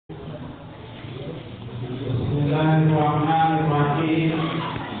الرحمن الرحيم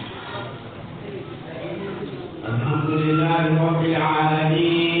الحمد لله رب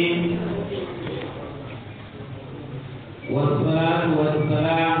العالمين والصلاة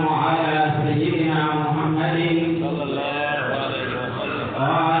والسلام على سيدنا محمد صلى الله عليه وسلم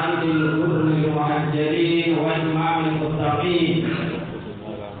قائد الغر المهجرين وإمام المتقين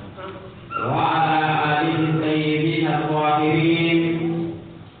وعلى آله الطيبين الطاهرين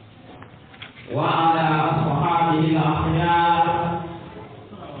وعلى أصحابه الأخيار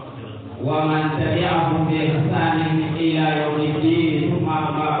ومن تبعهم بإحسان إلى يوم الدين ثم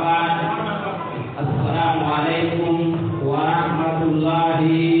أما بعد السلام عليكم ورحمة الله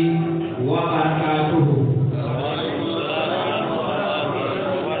وبركاته.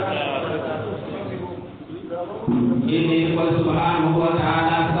 Ini Allah Subhanahu wa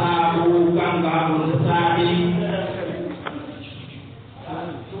Ta'ala sabu kang bangun sabi.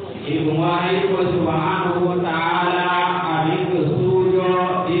 Ibu wahai Allah Subhanahu wa Ta'ala adik kesujo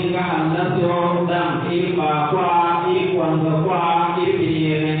ika andaso dan iba kwa ikwan kwa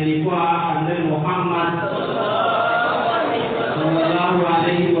ibiyenen kwa ande Muhammad sallallahu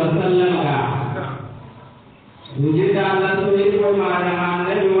alaihi wasallam ka. Puji Allah tu ibu marang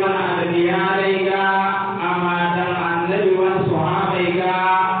ande wana adiyare ka amadang ande wan sahabai ka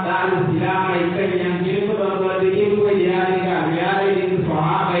dan silamai kanyang jiru dodo dikim ko diare ka diare din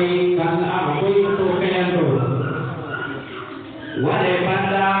sahabai kan aku itu kayan tu. Wale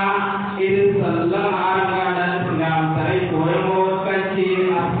banda il sallallahu alaihi wasallam tarai koemo kanci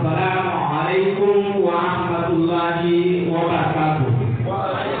assalamu alaikum wa rahmatullahi wa barakatuh.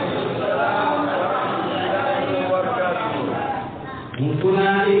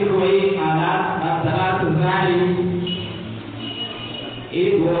 Mungkuna ikoi alat alat zari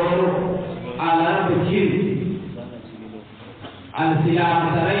ibu alat kecil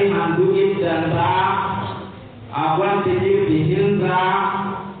al-silam tarai manduin dan ta awan kecil dihinza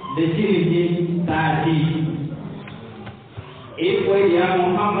dicilin tadi ikoi ya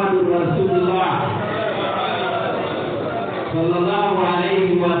Muhammadur Rasulullah sallallahu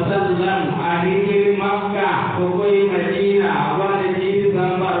alaihi wasallam akhir Makkah pokoi Madinah awan kecil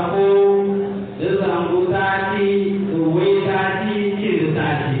gambar ko zamutati wetati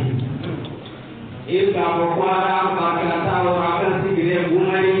ciltati ika bokwara bakata akan sigire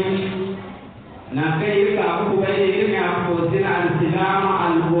gumari nakai ika ku bai ini aku sina al-silam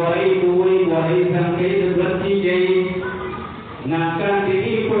al-burai burai sampai berarti jadi nakan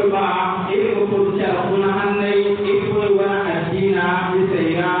ini ko ba ilmu kurca kunahan nai ikul wa adina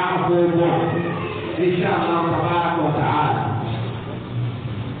bisaira abobo insyaallah tabaraka wa taala.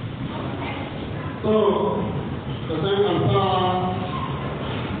 So kesan alfa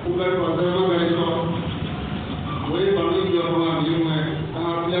ugar pada mana itu, boleh bagi dia orang yang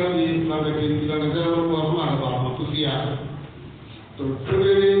sangat biasa pada kita negara orang mana apa kusia. So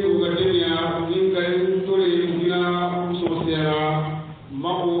sebenarnya ugar dia mungkin tulis mungkin sosial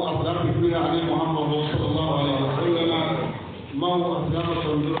mau asal fikir Ali Muhammad sallallahu alaihi wasallam mau asal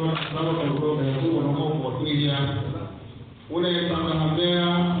contoh kalau contoh itu orang mau buat dia, unek tanda hamnya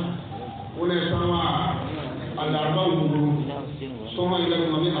unek sama al-arba ulu sama ila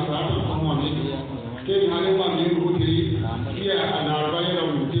kami asal semua ni ke hari kami bukti dia al-arba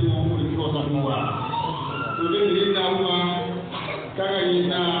yang bukti mau bukti kosa semua sudah diri nama kagak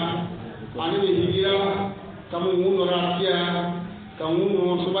ina ane hijira kamu mundur dia kamu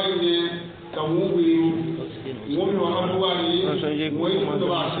mundur sebaiknya kamu biru mundur orang tua ni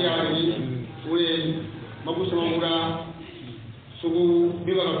mundur asia ni boleh bagus semua sugu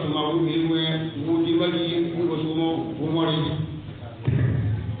biba ka tuma wu ilwe wu di magi wu sumo wu mori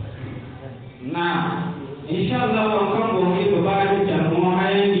na inshallah wa kan bo ni ba ni tan mo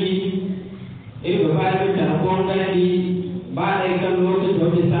hayni e ba ni tan ko ngadi ba dai kan lokaci do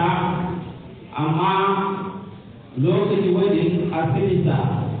bisa amma lokaci wajin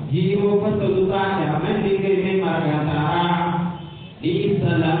asibita jiwo fasaluta ta man dingai mai margata di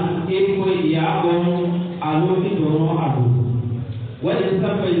salam e ko ya bo a lokaci do abu wani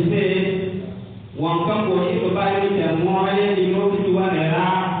sabai sai wankan goyi ba bayan da moye di lokaci wani ra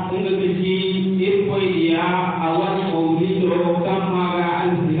inga kici irkoi dia awan kauli do kan maga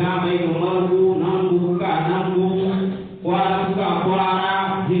al-silamai umaru nangu ka nangu kwara ka kwara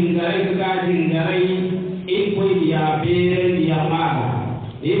jingarai ka jingarai irkoi dia bere dia maga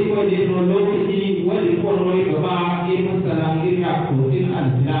irkoi di lokaci wani koroi ba irkoi salam irya ko in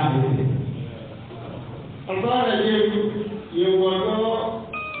al-silamai Allah ya yang warga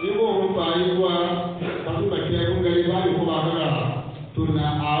ibu rumah ibu tapi bagi aku gari balik ke bawah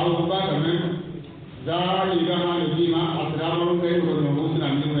turna awal bawah kami dah ikan lagi mah asrama orang gari orang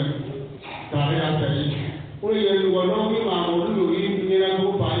muslim ni, Kare asal ini. Uli yang luar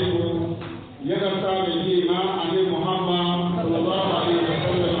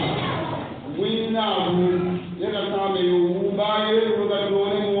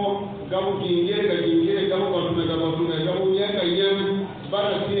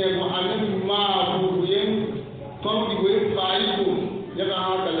anan ma ko yen tom di go fa'i ko ya ga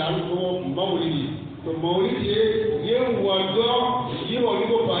ha kala ko maulidi to maulidi ye wado ye woni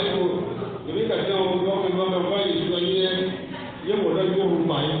ko fa'i ko de ka ta o go no no fa'i so ye wado go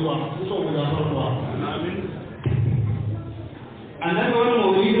fa'i ko so mo da ko amin annabi wani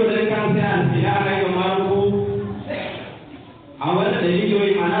maulidi da kan sai an tiya ga maruko awal dalili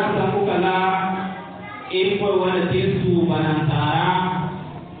wai mana samu kala in ko wani tinsu banantara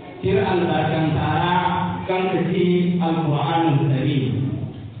tir al-barkantara kan kaci al-Qur'anul Karim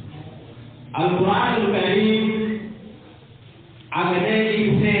al-Qur'anul Karim agade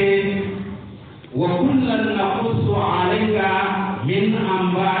ise wa kullan naqussu alayka min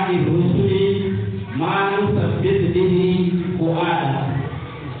anba'i rusuli ma nusabbitu bihi fu'ada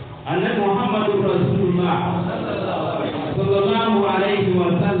annabi Muhammadur Rasulullah sallallahu alaihi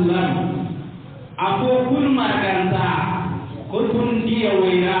wasallam aku pun maganta kutun dia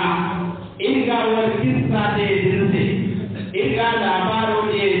wena inga wal kisah de dinse inga labaro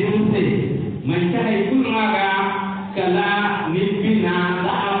de dinse mencari pun maga kala mibina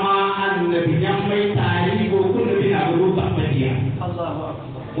lama annabi nyamai tari ko kun bina bulu tapadia Allahu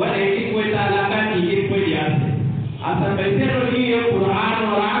akbar wa ini ko talakan ini ko dia asa besero ni Quran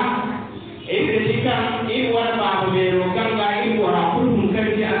ora ketika ini warna beru kan lagi warna pun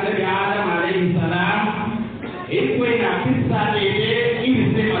kerja annabi Adam alaihi salam itu yang kisah ini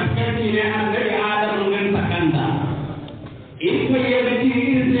sematkan ini annabi Adam mengentakanda itu yang ini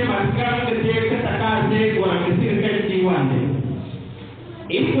sematkan kerja ketakase warna kesirkan jiwane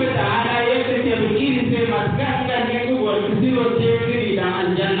itu ada yang kerja ini sematkan dan itu warna kesiro cekri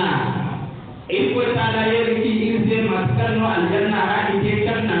dan jannah itu ada yang ini sematkan warna jannah ini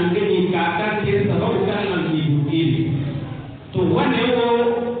kan nanggeni kakak kiri sebab bukan nanti ini tu wane wo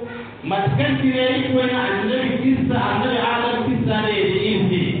matkan kiri itu yang annabi kisah annabi Adam kisah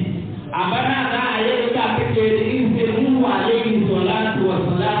ini abana ada ayat kakak kiri ini Nuh alaihi salatu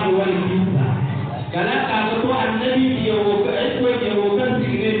wassalam wal kisah kalau kakak tu annabi dia wo itu dia wo kan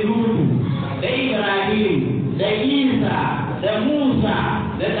sini Nuh da Ibrahim da Isa da Musa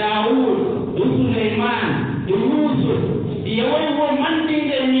da Daud da Sulaiman da Yusuf dia wo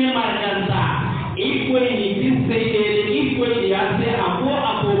manding ni marganta iko ni kisai de iko dia se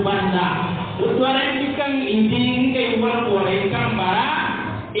apo banda utwara ikan inding ke war ore kan bara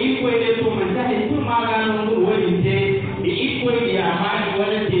iko de to manta itu magano woni te iko dia ma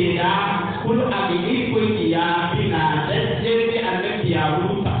wala te da kul abi iko dia bina de annabi ya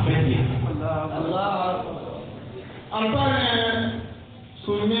ru tafati Allah antara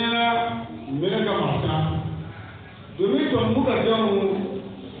sunya mereka masa domin to muka jamu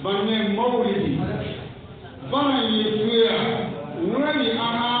banne maulidi bana yesuya wani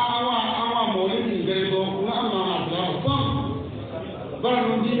awa maulidi gaido na amma asra son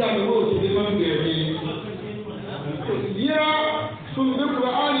bana dida da ho ti man gebe ya sun bi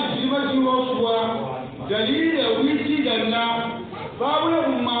qur'ani shi ma shi wasuwa dalila wiki danna babu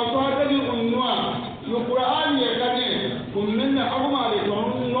umma fadali unwa yu qur'ani ya kane kunnan aguma da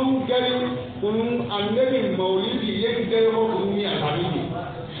non gari kunun annabi maulidi yake ko kunun ya hadisi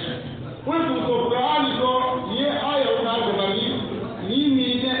wasu to qur'ani to ye aya ta gabani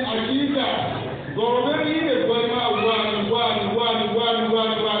ni ne akida gobe ni ne goma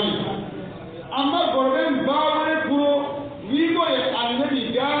wani amma gobe bawo kuro wi ko ya annabi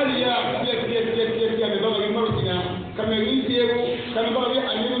gariya ke da baba ni marusina kamar ni tero kamar baba ya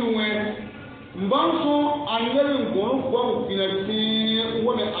annabi nuwe mbanso annabi gono ko finati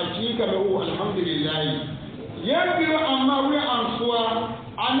wona akika be alhamdulillah yabiro amma wi ansuwa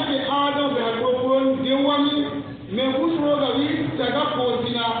annabi Adam da kokon dewami me kusuro ga wi daga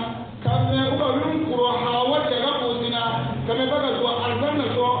kotina kamme uba wi kuro hawa daga kotina kamme baga to aljanna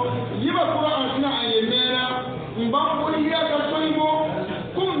to yiba kuro ansina ayemera mbambo ya ka soibo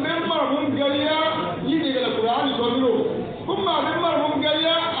kum ben marhum galiya yidi ga qur'ani to biro kum ma ben marhum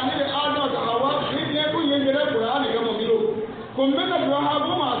galiya annabi Adam da hawa ne ko yengere qur'ani ga mo biro kum ben da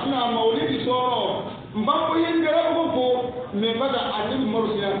hawa ma sina maulidi soro mbambo yengere ko me bada annabi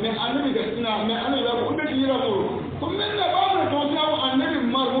marusina me annabi gasina me annabi da ko be yira ko kuma na ba mu to ta annabi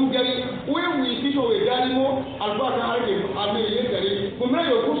marhum gari we fito we gari mo alba ka harke annabi yin gari kuma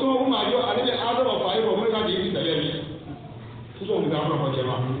yo ku so ma jo annabi adaba fa yi ko mun ka di dalili su so mu da ba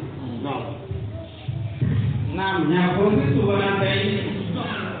jama'a na'am nya ko su bana dai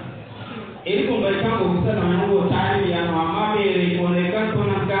ko bai kan ko sana na ko tari ya ma be re ko ne kan ko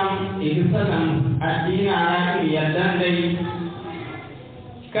na kam iksanan addina ya dan dai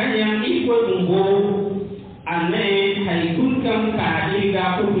kan yang iko tunggu ane haikun kam kadi ga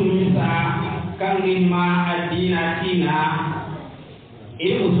kudun misa kan lima adina tina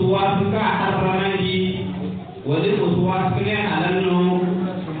musuwasu ka harramandi wani musuwasu ne halanno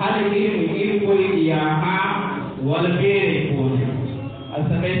hali irin ko iyaha wal bere ko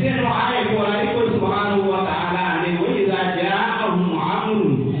asabaitin ra'ayi ko ra'ayi subhanahu wa ta'ala ne wa idza ja'ahum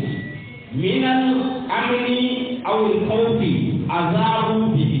amrun min al-amni aw al-khawfi azabu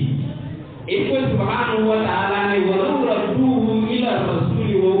bihi iko subhanahu wa ta'ala ne wa law radduhu ila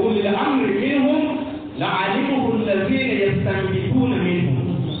ar-rasuli wa ulil amri minhum la'alimuhu alladhina yastanbituna minhum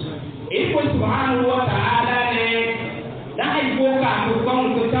iko subhanahu wa ta'ala ne dai ko ka ko kan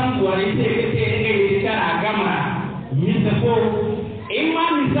ko tambore te te ngai tara gamara misa ko imma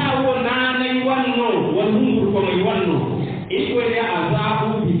misawo na nai wanno walhum ko mai wanno iko ya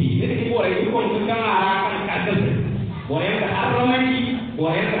azabu bihi ne ko ai ko kan ara kan kadas wayanga harramani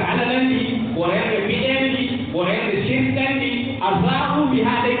wayanga halalani wayanga bidani wayanga shirkani azabu bi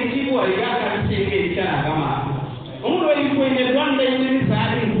hada kibo ya ka ce ke tara gama umro iko ne wanda ne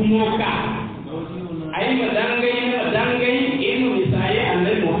misali kumoka ai madangai inu misali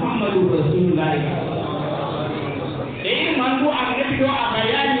annabi muhammadur rasulullah dai mandu annabi do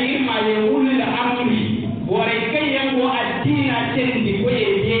abayani ma yaqulu al-amri bore kai yango addina cendi ko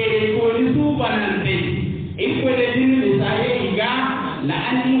yere ko ni subanante iko de din misali iga la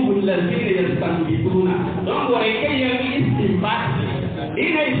annahu alladhina yastanbituna don bore kai yango istinbat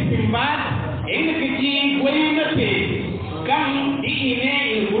ina istinbat ina kiti wayna te kan ine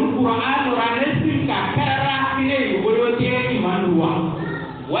al-Qur'an ranesin ka karara ine goyote imanduwa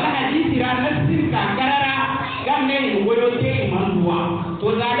wala hadisi ranesin ka karara kan ne goyote imanduwa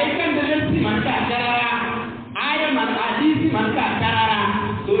to zalai kan da nasin man ka karara aya man hadisi man ka karara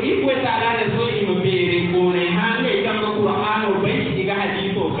to iko tala ne so ima bere ko ne hange kan Qur'an bai diga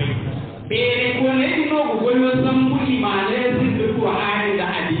hadisi bai bere ko ne no goyo sambu imane sin Qur'an da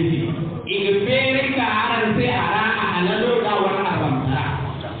hadisi iga bere ka aran sai ara alalo da wani haramta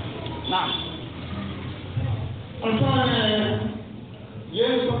na alfane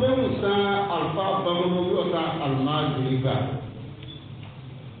yen so be musa alfa bamu yota almajriba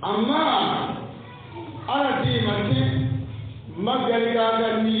amma ala di mate magaliga ga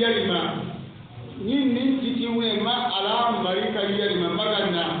niyarima nin titi we ma ala marika niyarima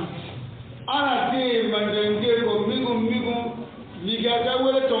maganna ala di mandenge ko migu ligaga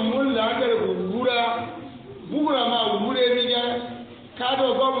wala to mulla ga bugura ma wure ni ja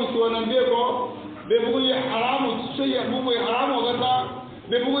kado gomu so nan be ko be bugi haramu sai bugi haramu gata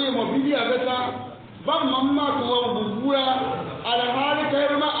be bugi mo bidiya gata bam mamma ko bugura ala hali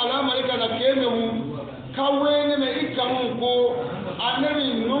kayma ala malika na kememu kawene me ikamu ko annabi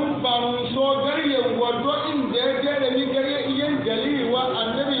num baru so gariye wado inde gere mi gariye yen gali wa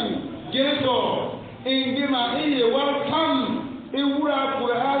annabi geto indima iye welcome iwura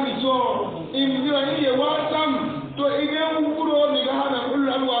qur'ani so indira iye welcome to ide wuro ni ga hana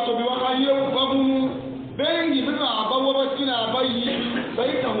ulul wato bi waka yau babu bengi bina abawo bakina bayi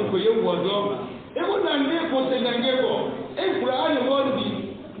bai kan ko yau wado e ko nan ne ko se nan ge ko e qur'ani wodi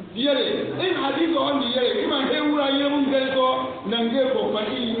yere e hadith on yere ima he wura yemu ngel ko nan ge ko fa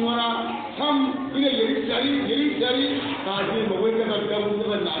i nyora kam ina yeri sari ka ji mo weka ka mu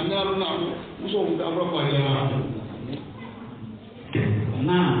da na annaru na mu so mu da abra ko ya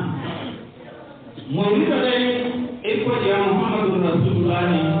na mawlida dai iko ya muhammadur rasulullah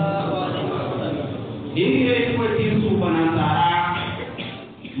dinge iko tin subhanata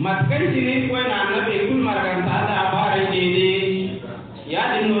matkan jini ko na nabi kul margan ta bare dede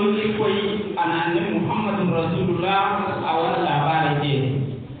ya dinno iko ana nabi muhammadur rasulullah awal la bare dede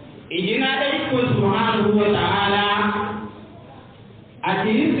ijina dai ko subhanahu wa ta'ala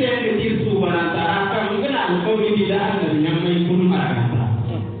adin se ke tin subhanata kan ngana ko bi da annabi nyamai kul margan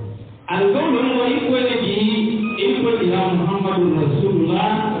القول هو يقول يا محمد رسول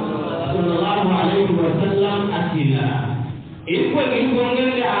الله صلى الله عليه وسلم أتينا يقول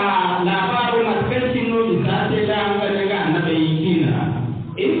لا بارو مسكتينو بساتي لا أنك نبيكينا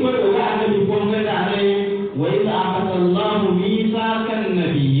يقول لا نبيكم عليه وإذا أخذ الله ميثاق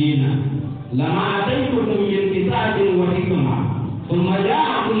النبيين لما أتيتكم من كتاب وحكمة ثم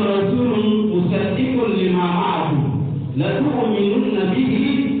جاءكم رسول مصدق لما معكم لتؤمنن به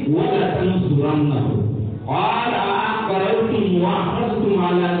ولا تنصرنه قال أقررتم وأخذتم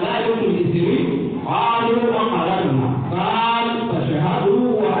على ذلك الإثم قالوا أقررنا قال فاشهدوا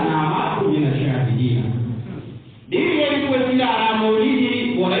وأنا معكم من الشاهدين دي يقول على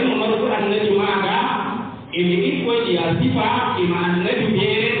مولدي ولم مرض النبي معك إن يقول يا صفة إما النبي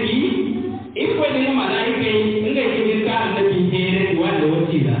بيرتي يقول الملائكة إن يقول النبي بيرتي ولا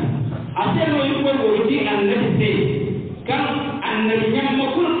وجيلا أصلا يقول وجي النبي kan annabi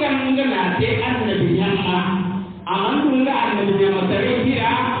nyamma kulkan ngana te annabi nyamma amandunga annabi matare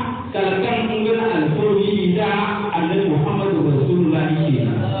kira kalkan ungana alfurji da annabi Muhammadu Rasulullah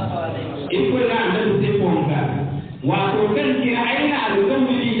iko na annabi sai ponga wato kan kira aina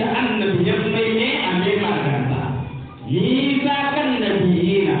alƙawli da annabi mai ne a mai magana ni za kan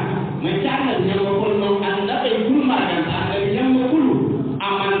nabiyina mai ta annabi ya kullu annabi kullu magana annabi ya kullu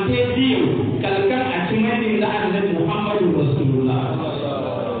amante diyo kalkan a cikin da annabi Muhammadu Rasulullah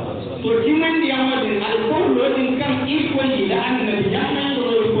to kiman da yawa din alƙawlo din kan iko ni da annabi ya mai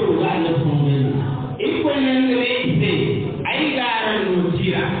kullu da annabi iko ne ne ite ai garan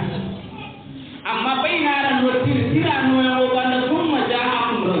nutira amma baina ran nutir tira no ya wala thumma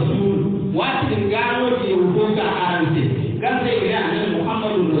ja'akum rasul wa tingalo di ubuka arante kan sai ga annabi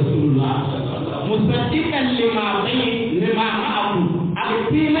Muhammadu Rasulullah musaddiqan lima ma'akum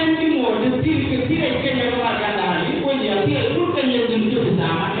aktiman di mo de tirke tire kenya wa ganda iko ya tire turkan ya dinto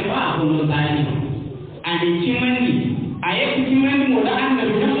sama ke ba ko tani ade chimani aye chimani mo da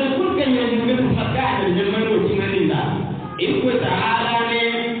annabi ya turkan ya dinto fakka da jamanu chimani da iko ta'ala ne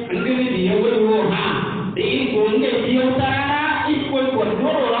ngini di yawo ha de iko nge diyo tarara iko ko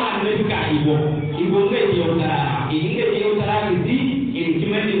doro la annabi ka iko nge diyo tarara nge diyo tarara di in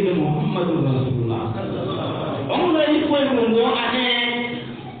chimani de Muhammadu Rasulullah on la iko ngo ane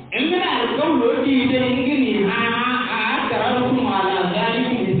emina alqawlu di de ngini ha tarakum ala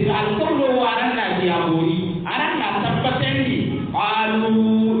zalikum misal alqawlu wa anna diaburi anna tabbatendi qalu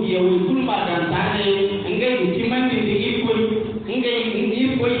yawul magantane ngai chimani de iko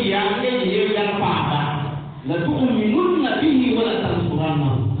ngai ya ngai ya paada la tu'minunna bihi wa la tansurunna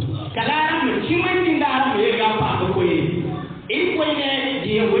kalaram chimani da ya ga paada ko iko ne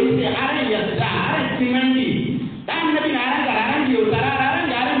je woni se ara ya da ara chimani dan nabi naran garan di utara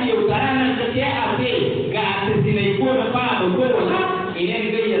ke ate ga asine ko na pa ko wala ine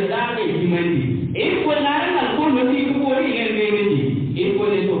ngai ya da ke chimani iko naran ko no ti ko ine ngai ni iko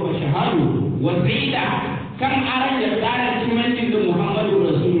ne to shahadu wa zida kan aran ya da chimani da Muhammadu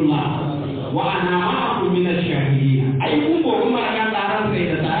Rasulullah wa ana ma'akum min ash-shahidin ai kun ko kuma ga taran sai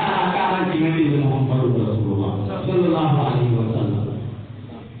da tara karan chimani da Muhammadu Rasulullah sallallahu alaihi wasallam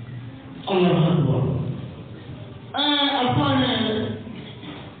Allahu akbar afane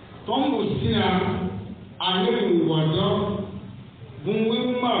tombo sina anabi wado bunwi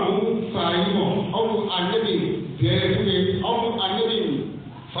maru faimo au anabi bere au anabi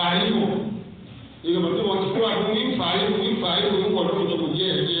faimo iga bato wa kwa bunwi faimo ko do to je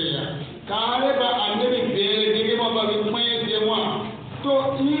ya kare ba anabi bere dige ma ba bi mwe je wa to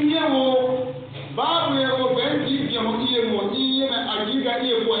inge wo babu ye wo benji je mo iye na ajiga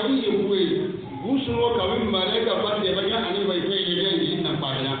iye ko iye ko gusuno kawin malaika ba de ba ya anabi bai ko ye na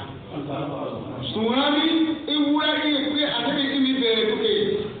parana sunami ewura ye pe anabi imi bere duke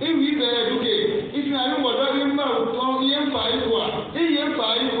ewi bere duke isna ni wodo ni ma to ye fa ikwa ye fa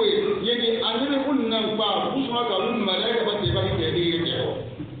ikwe ye ni anabi unna ba gusuno kawin malaika ba de ba ke de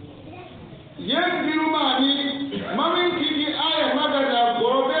ye biru mani mami kiki aya magada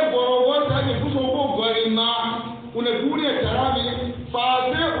gorobe gorowo ta ni kuso ko gorima una dure tarabi fa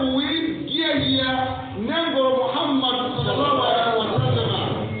se uwi giya nengo Muhammad sallallahu alaihi wasallam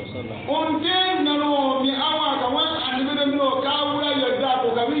onde nalo mi awa ka wa annabi ndo ka wura yadda ko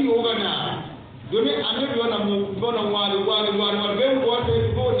ka mi yogana domin annabi wannan mu gona wani be ko te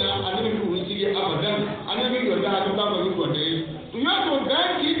ko na annabi ku yi abadan annabi yadda ka ba mu ko te to yo to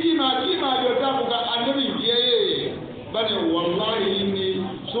dan ki ma yadda ko ka annabi biye bane wallahi ni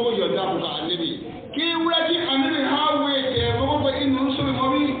so yadda ko ka annabi ki wura ki annabi hawe ke ko inu so mo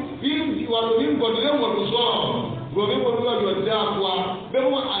bi wato bin godre wo so gobe ko do yadda kwa be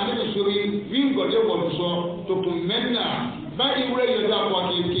mo annabi sori bin godre wo so to to menna ba iwure yadda kwa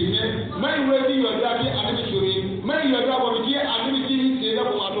ki ne ma iwure di yadda ki annabi sori ma yadda kwa ki annabi ki se da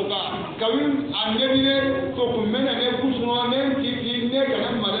ko atoka kawin annabi ne to to menna ne kusuno ne ki ne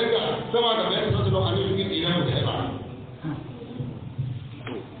kana malaika sama da be so do annabi ki ina ko ba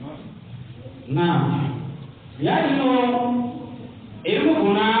na ya ino ilmu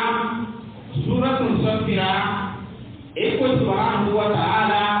kuna suratul safira iko subhanahu wa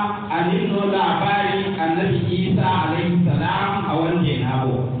ta'ala anino labari annabi Isa alaihi salam awan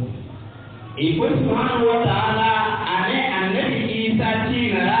jenabo iko subhanahu wa ta'ala annabi Isa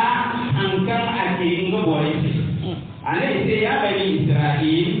tinara ankan ake ingo boy ane ise ya bani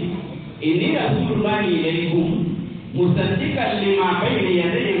Israil inni rasulullahi ilaykum musaddiqan lima bayna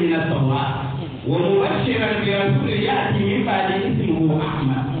yadayhi min at-tawrat ومبشرا برسول ياتي من بعد اسمه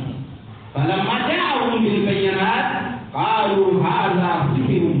احمد فلما جاءهم بالبينات قالوا هذا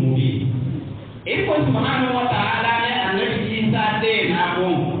سحر مبين إيه سبحانه وتعالى النبي عيسى دين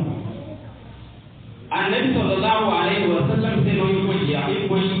أبوه النبي صلى الله عليه وسلم سنوي كوي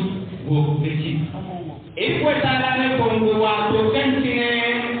إكوي وكتي إكوي تعالى نكون واتو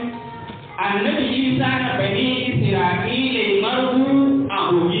كنتين النبي إيسا بني إسرائيل مرهو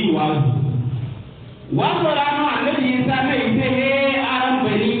أبوي وازو وصلنا النبي إيسا نيسه أرم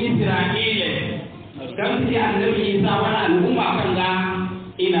بني إسرائيل كنتي النبي إيسا وانا الأمة كنغا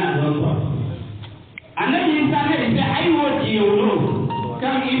إلى دونتو النبي إيسا نيسه أيوة جيولو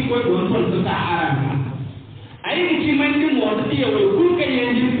كم إكوي دونتو ستا أرم أي كمان دي موتي ويكون كان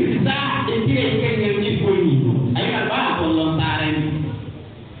ينجي كريسا إنتي كان ينجي كوني أي مربع الله تعالى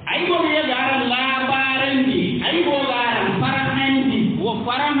أي بوجي يجارن لا بارندي أي بوجارن فرحندي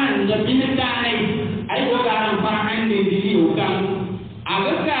وفرمان زمين تاني أي بوجارن فرحندي دي وكم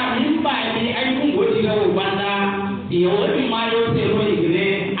أغلى من بعدي أي بوجي لو بنا يوري ما يوصل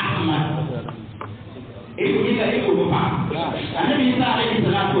إلى أحمد إيه كذا إيه بوفا أنا بيسا عليه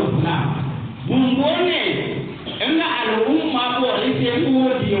الصلاة والسلام بومبوني إن الأمة بوريسي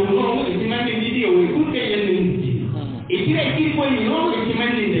بودي ونوم إسمان دي ويكون كيان itira kirko ni no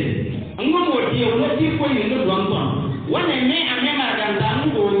kimandi de ngomo di o kirko ni no donton wane me ame maraganda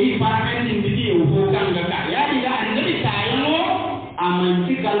ngo di paramenti ndi o ko kanga ka ya ila annabi tayo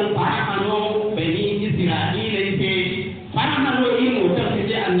amanti kal paramano bani israila ite paramano imo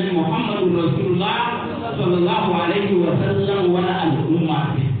tafsiri annabi muhammadur rasulullah sallallahu alaihi wasallam wala al ummah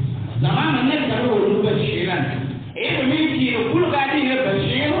zaman ne karo ru bashiran e me ki no kul gadi ne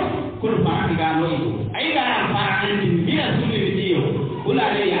bashir kul paramano ai da paramenti bila sunni video kula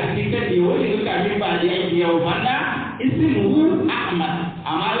le ya tika diwo ni ka mi ba ya diwo banda ismuhu ahmad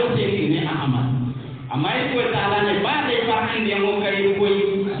amalo ce ni ahmad amma ko taala ne ba de paramenti mo kai ko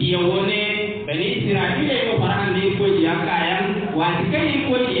diwo ne bani israila ko paramenti ko ya kayan wa kai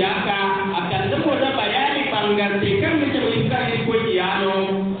ko ya ka akan da ko da bayani bangar te kan me ce kai ko ya no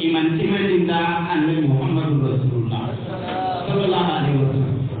iman timandinda annabi muhammadur rasulullah sallallahu alaihi wasallam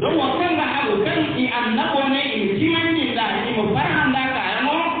don wakan ga abu kan ki annabo ne in timandin da ni mo farhan da ka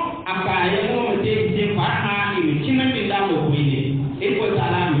yamo aka yamo mo te farha in timandin da mo ko ne e ko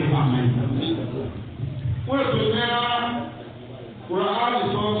taala mi faman ko to ne Qur'an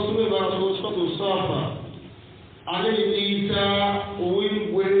so sura ba so to safa alai isa win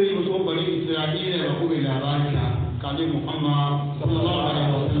wani so bani isra'ila ba ko ila baraka kale muhammad sallallahu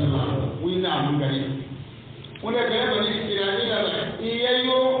alaihi wasallam wina mun gari wanda kai bani isra'ila ba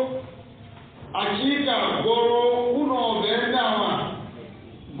iyayo akika goro uno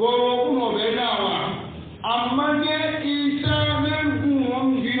benawa amma ne isa men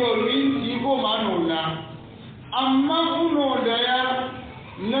gun hiyo rinti ko manona amma uno daya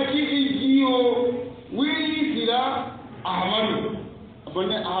nakiki jiyo wili sila ahmadu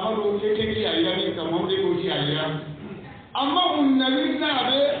abone ahmadu keke ayya ne kamar dai ko ji ayya amma unnabi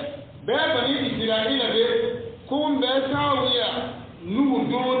nabe be bani isra'ila be kun be sawiya nugu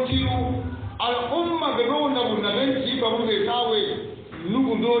dotiru al'umma be gona bunnaben ji ba mun be sawe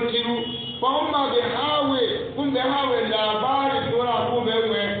nugu dotiru ba umma be hawe kun be hawe labari dora ko be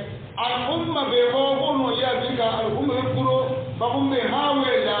we al'umma be gono ya dika al'umma be kuro ba kun be hawe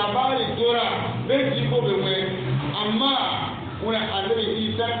labari dora be ji ko be we amma una annabi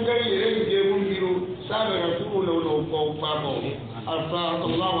isa gari rege mun biro sabe rasulullahi ko ba ko alfa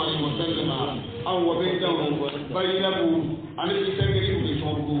sallallahu alaihi wasallam aw wa baydahu baynahu annabi isa gari ko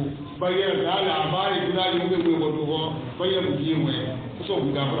shonku bayar da labari guda yi mu be wato ko bayar mu ji mu so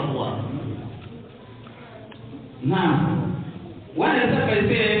mu ga fara na wanda ta kai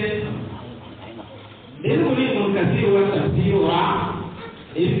sai da mun mun kasiri wa tafsira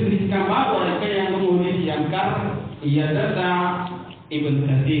idan ka ba wa kai yan mu ne yankar ya dada ibn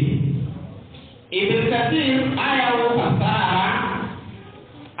kathir aya wa fasara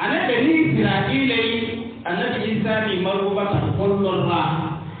ana bani isra'ila annabi isa ni maruba ta kullurra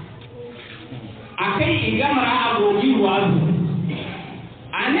akai igamra abogi wazu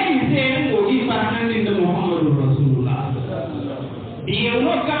ana ise ngogi farhanin da muhammadur rasulullah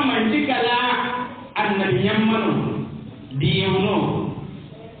diyono kama ndikala annabi yammano diyono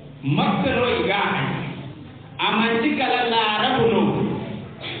makkaro igahay amanti kala larabuno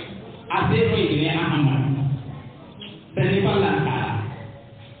asero igine ahmad tani fallan kala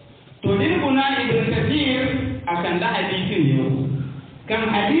to din kuna ibn kathir akan da hadisin yau kan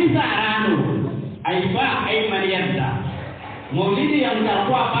hadisa arano ay ba ay mariyata maulidi yang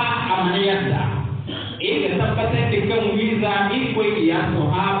takwa ba amaniyata ga tabbatar da kan wiza iko ya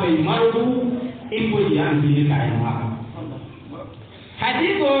sahaba mardu iko ya annabi kai ma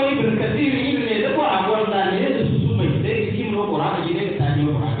hadithu ibn kathir ibn da ko agor da ne da su mai da cikin Qur'ani ne da tani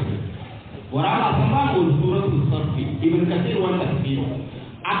Qur'ani Qur'ani sama mu suratul saff ibn kathir wa tafsir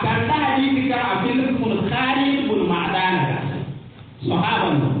akan da hadithi kan abin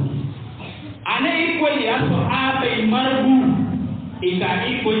sahaban ana iko ya sahaba marbu ika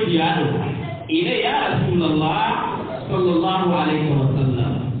iko diado ina ya rasulullah sallallahu alaihi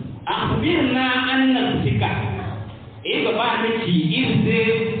wasallam akhbirna an nafsika e baba ne ci irde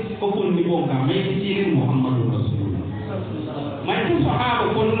ko kun ni bonga mai ci muhammadu rasulullah mai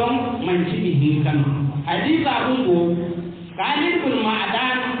sahaba kullum man ci hinkan hadisa bungo kalin kun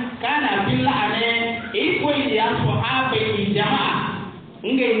ma'adan kana billane iko ya sahaba jamaa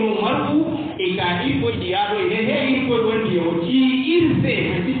ngai no marbu ika iko diado ine he iko wondi o ci irse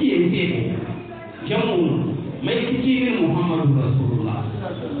ci irse jamu mai ci muhammadu rasulullah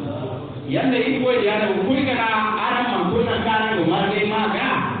yalla iko diado ko kana aram man ko na kana ko marge maga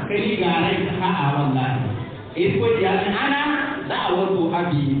kai ga rai ha a wallahi iko diado ana da'watu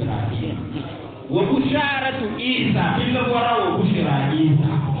abi ibrahim wa busharatu isa bil wara wa bushra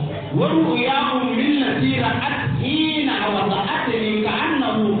isa wa ru'yahu min nasira athina wa ta'atni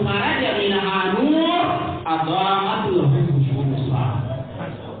ka'annahu kharaja min anur adaa'at lahu shurusa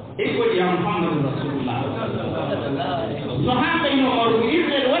iko ya muhammad rasulullah sahaba ino maru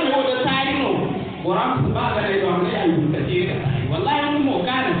israel wala wada ta'ino quran baga ne do ne ayu kathira wallahi mu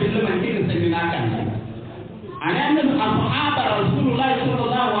kana fil mantin sabina kan أنا من أصحاب رسول الله صلى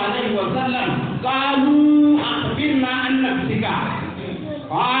الله عليه وسلم قالوا أخبرنا عن نفسك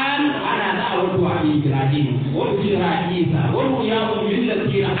قال أنا دعوة أبي إبراهيم وبشرى عيسى ورؤياه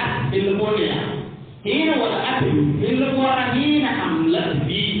بالتي رأت بالبنية حين وضعت بالبنية حين حملت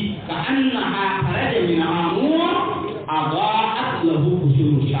بي كأنها خرج من عمور أضاءت له بشر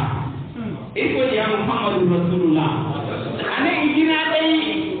الشعب إقول يا محمد رسول الله أنا إجينا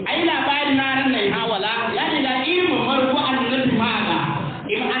أي لا بعد نار النهار ولا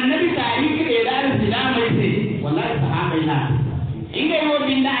annabi tarihi da yaran islamai sai wallahi sahabai na inga yo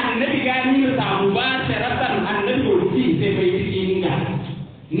binda annabi gani da samu ba sharatan annabi wuci sai bai yi inga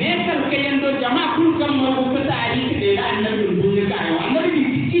ne kan kayan do jama'a kun kan mu ko tarihi da yaran annabi duniya kai annabi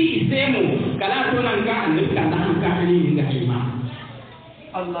ci sai mu kala to nan ga annabi kan nan ka ni inga haima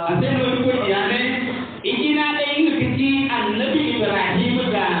Allah sai mu ko yana igina da inga kici annabi ibrahim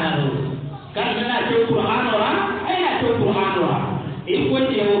ga kan na ce qur'an wa ai na ce qur'an wa in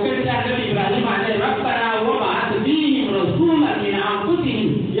kunti ya wakil da Nabi Ibrahim alaihi rabbana wa ba'ath fihim rasulan min anfusihim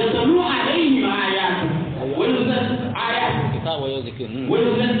yatlu alaihim ayati wa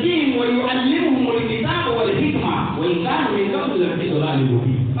yuzakkihim wa yu'allimuhum al-kitaba wal hikma wa in kanu min qabl lafi dhalalin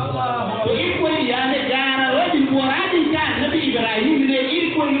mubin to in kunti ya ne jara wajin qur'ani ka Nabi Ibrahim ne in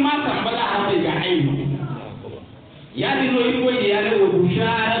kunti ma tambala hada ya ainu ya dino in kunti ya ne wa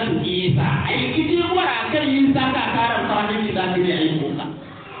busharatu Isa ai kiti wara kai yin saka karam fahimi da ne ai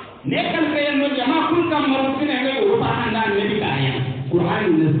ne kan kayan no jama'a kun kan marufi ne ga ko fa handa ne bi kaya qur'ani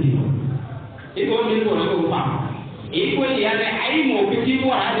nasi ito min ko ko fa iko ya ne ai mo kiti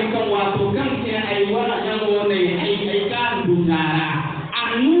ko hadi kan wato kan ke ai wala jango ne ai kan dunara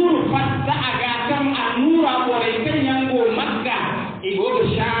anur fatta aga kan anura ko re kan yango makka igo do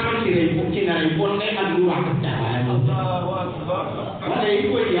shama kire ko kinare ko ne anura ta Allahu akbar wala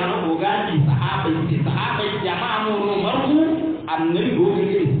iko ya no gadi sahaba jama'a mo marfu annabi gobe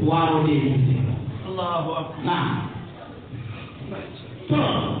ne waro de Allahu akbar na to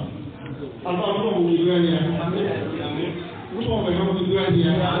Allah ko mu dunya amin amin muso be no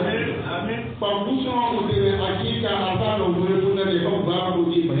dunya amin amin pa muso ko de hakika Allah no gore tunna de ko ba ko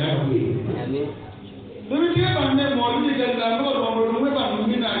di baya ko amin dumi ke banne mo ni de la no mo no me ba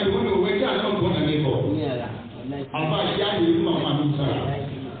mi na yo no we ka no ko na ne ko Allah ya ni ma ma mi sa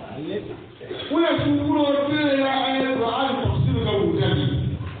wala suro de ya ay Qur'an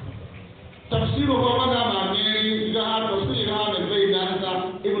تفسير وما ما من جاء تفسير هذا بين هذا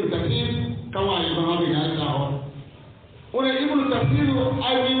ابن كثير كما يبغى بين هذا ولا ابن كثير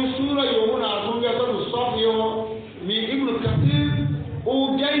أي سورة يومنا سورة الصافية من ابن كثير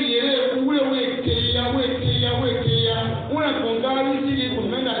وجاي يره ويكيا ولا كونغاري تيجي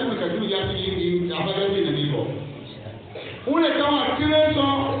كمنا ابن كثير يأتي أبدا بين نيكو ولا كمان كريسو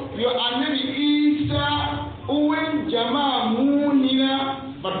يو أنبي إيسا وين جماعة مونينا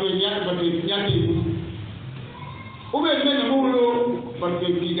batwe nyati bu ube mena mulo batwe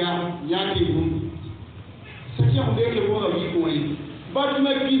biga nyati bu sakia mudeke bo yi ko yi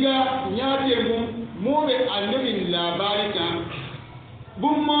batwe biga nyati bu mobe annabi labarika bu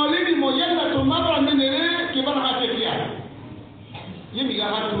molidi mo yalla to mabra menere ke bana hate kiya yemi ga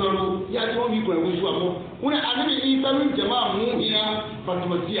hatu ro ya to mi ko wuju amo una annabi isalu jamaa mu ina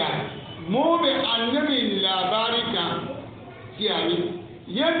batwe kiya mobe annabi labarika kiya ni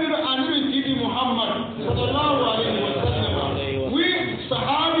يبدو أن نبي محمد صلى الله عليه وسلم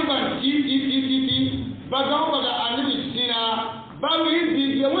وصحابي بن تي بقوا بقى أن نبي سنا بل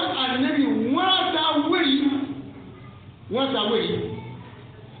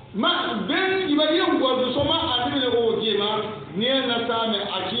me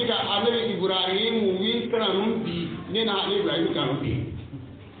akika annabi Ibrahim win kana numbi ne na annabi Ibrahim kana numbi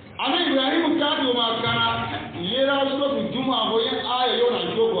annabi Ibrahim ka do ma kana yera so tu juma ho yen aya yo na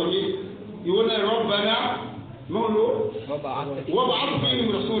jogo ni yona rabbana mawlo wa ba'ath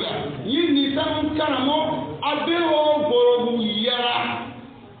fihim rasula yinni tam kana mo abero gorogu yara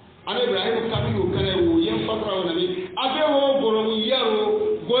annabi Ibrahim ka bi o kana wo yen fatra wona ni abero gorogu yaro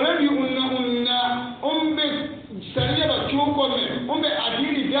gorebi unna umbe sariya ba chuko me umbe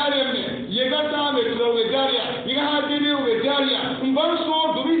adili dariya me yega ta me trowe dariya yega ha debe we dariya umban so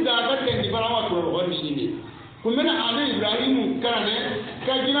dubi da ga kan di barawa to ro ni ne kumena ale Ibrahim kana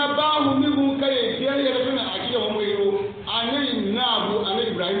ka jina ba hu mi gun kai dariya da kana akiya wa mu yiro ale nabu ale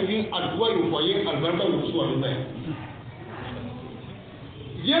Ibrahim din adwa yo ko yin albarka wo so wa be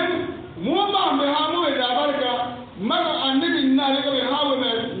yen mu ma me ha mu da barka maga annabi na le ga hawo me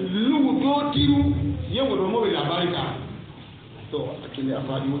lugu do tiru yewo do mo be labari ka to akili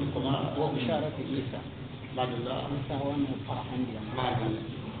afadi mo ko ma wa bisharati Isa badallah Isa wa ma farahan bi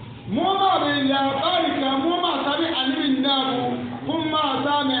mo ma be labari ka mo ma sabi annabi na ko kuma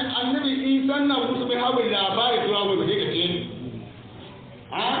sabe annabi Isa na ko be hawo labari to wa be ke tin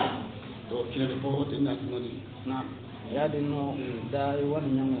ha to kila ko hote na tunani na ya dinno da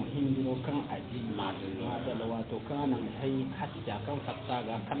wannan hindiro kan aji da wato kana sai hajja kan fatta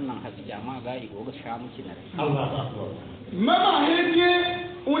ga kannan hajja ma ga igo ga sha miki na Allahu akbar mama heke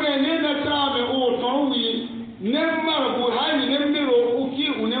une ne na tabe o tawi ne marbu hani ne miro uki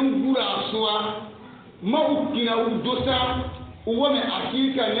unen gura suwa ma ukina udosa uwa me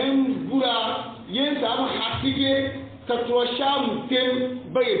akika ne gura yen ta ma hakike ta to sha mutem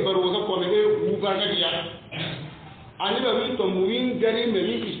bai baro ga ko ne u ga ga ani ba wi to muwin gari me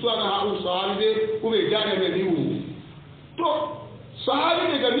ni histoire ha u sahabe ku be jane me diwu to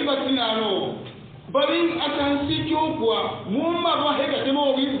sahabe de gabi batina no bari atan si kyokwa mu ma ba he ga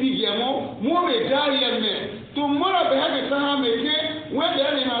temo wi biye mo be jari me to mora be ha ga saha me ke we de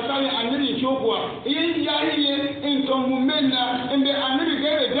ni na tani anni kyokwa yin jari ye in to mu menna inde anni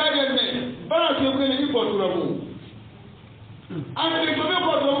ga be jari me bara ke ko ni ko turabu anni ko be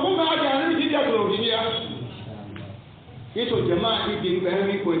ko to mu ma ga anni ji ja to biya ito jama'a idin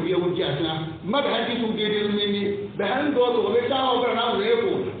bayani ko biya wuji asna maga hanki su gede meni bahan do to be ta o na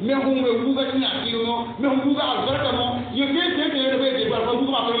reko me hu me buga ni akiro no me hu buga albarka mo yo ke be de ba ko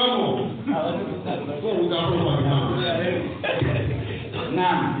buga ma mo ko da ko na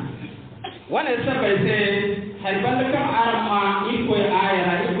wannan sabai sai halban kan arma iko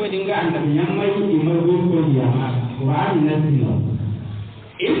ayara iko dinga annabi yammai ni margo ko ya qur'ani nasino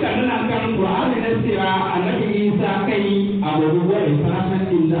ita nuna kan Qur'ani na sira annabi Isa kai abubuwa da farahan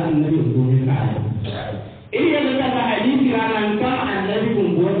din da annabi gobe kai iya da kan hadisi ranan kan annabi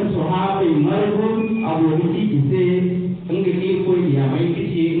gobe sahabai marhum abu ki ise inga ki ko ya mai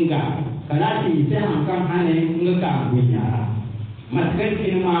kici inga kala ki ise hankan hane inga ka gunya matkan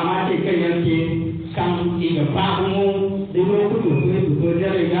kin ma ce kai yake kan iga fahimu da lokacin ko da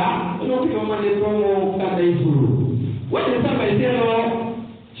riga lokacin mun ne ko ka dai suru wanda sabai sai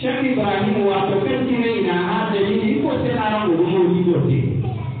Sheikh Ibrahim wa tokenti ne ina hada yini ko tena ran go mo ni gote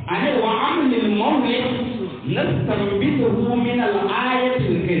ane wa aml al mawlid nastanbituhu min al ayati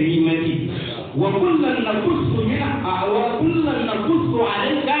al karimati wa kullan naqussu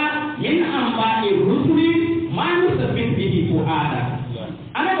alayka min anba'i rusuli ma nusabbit bihi fuada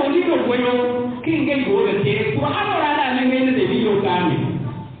ana go ni go goyo kin ga go ga te Qur'an ra da nan ne da biyo kame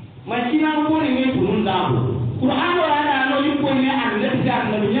machina ko ne ne kunun dabo Qur'an ra da no yuko ne annabi da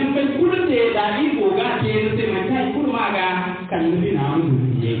annabi yan kai kullun da da iko ga ke sai mai kai kurma ga kan nabi na mu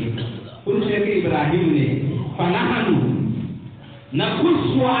ne kun Sheikh Ibrahim ne fa nahnu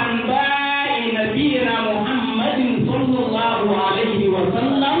naqussu an ba'i nabiyina Muhammadin sallallahu alaihi wa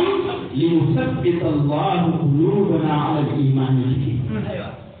sallam li yuthabbit Allah qulubana 'ala al-iman bihi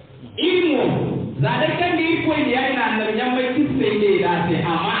ilmu zalika ni ko da yana annabi yan mai kisse ne da sai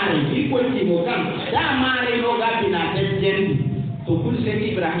amare iko ki mo kan da amare no ga bina tajjen to kun Sheikh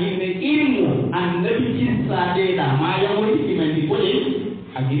Ibrahim ne ilmu annabi kissa de da ma ya wani ki mai ko ne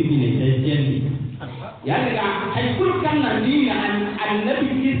agirbi ne tajjen ya daga ai kulkan nan ni annabi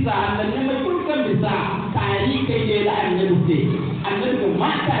kissa annabi mai kulkan bisa tarihi de da annabi annabi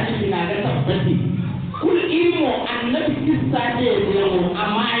ma ta ni na da tabbati kul ilmu annabi kissa de da mu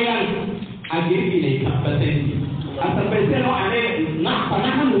amayan agirbi ne tabbatai a tabbatai no ane na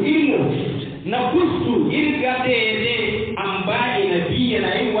fanahu ilmu na kustu irga de an ba'i nabiyina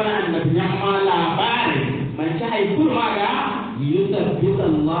yin wani annabi yamma labari man ta haifur ma ga yusabbitu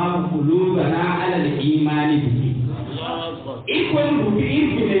Allah qulubana ala al-imani bihi ikon rubi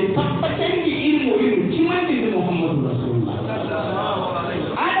irki ne tabbatar da ilmu kiman da Muhammadu Rasulullah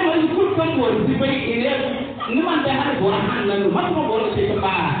bo sibai ine ni man da har bo han nan ma ko bo se ka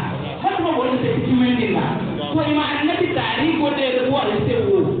ba ma ko bo se ki men dinga ko ma annabi tari ko de ko se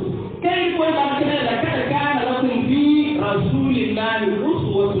wo kai ko ba kana da kada kana lakum fi rasulillahi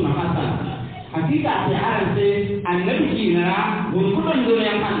uswatun hasana hakika ta haran sai annabi kinara gun kudin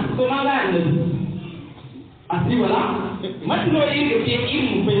duniya kan ko ma ga annabi asi wala matno yin ke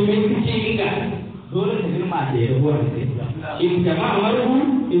ilmu bai mai kike inga dole ta girma da yabo ne in jama'a maru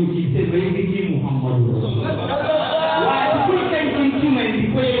in ki sai bai kike muhammadu rasulullah wa kun kan kin mai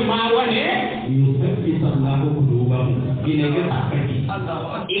ko ma wane yusabbi sallahu qulubahum ina ga takaki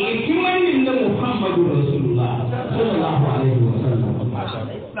in kin mai da muhammadu rasulullah sallallahu alaihi wasallam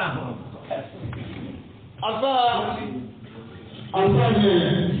asa ne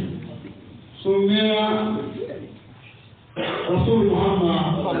sumia Rasul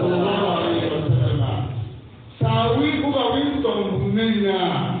Muhammad sallallahu alaihi wasallam sawi kuba Winston mena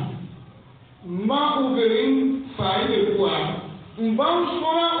ma uberin faide kwa mbam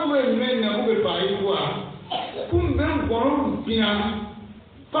sora ube mena ube faide kwa kumbe ngoro bina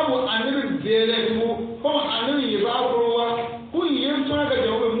pabo anabi dele ku pabo anabi yeba prowa ku yem sora ga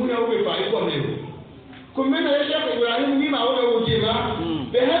jawe muna ube faide kwa mero kumbe na Sheikh Ibrahim ni ma ube ujeba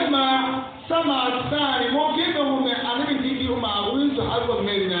behema sama tsari mo ke ga mu me anabi didi ma win sa alwa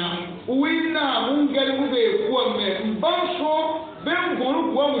mena winna mun gari mu be kuwa me ban so ben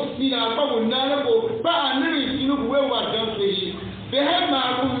gonu kuwa musina ba wonna na ko ba anabi sinu kuwa wa dan so shi be ha ma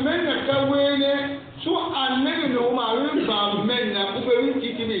ku menna ka wene so anabi no ma win ba menna ku be win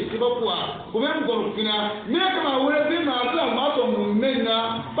titi be ti ba kuwa ku be gonu kina me ka ma wore be ma ba ma so mu menna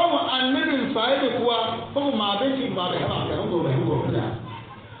ba wa anabi fa be kuwa ba ma be ti ba be ha ka ngo be ngo kina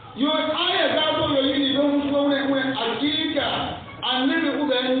yo aya ga so yo yini don so ne ku akika annabi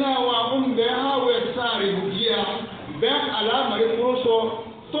uben nawa umbe hawe sari bugia be alamari kuroso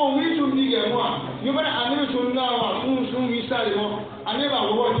to wi tun dige mo yo bana annabi tun nawa sun wi sari mo annabi ba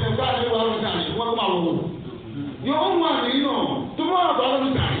wo te ka ni wa ro sari wa ma wo yo umma ni no to ma ba ro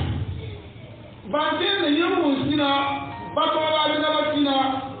sari ba te ne yo mun sina ba to ba ni na ba sina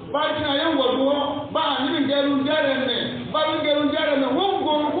ba sina yan wado ba annabi garun jare ne ba garun jare ne wo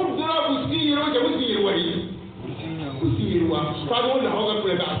go ku dura ku siro je ku siro wari kusirwa fado wanda hauka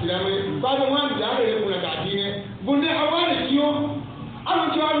kula da asilamai fado wanda da aka yi kula da addini bunde awara kiyo alo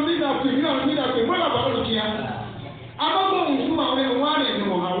kiyo alo ni na kwe mwana ba alo kiya ama ko msuma wane ni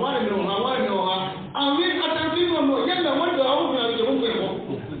moha awi atanzini wa yenda wanda hauka na ke mungu yako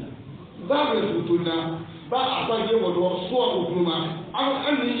babu futuna ba apaje wado so okuma awo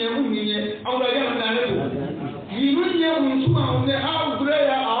anniye munniye awra ya na leto yinunye msuma wanda au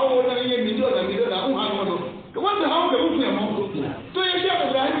greya awo na ye midona unhano wanda hawo da mutu ya mako to ya sha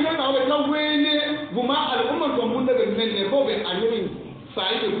Ibrahim yana wa kan wene guma al'umma kan mun daga nan ne ko bai annabi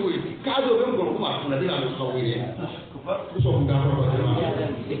sai da kuyi ka zo ban gurbu ma tuna da mu kawo ne ku so mun ga ba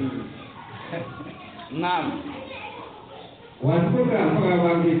na'am wa kuka ka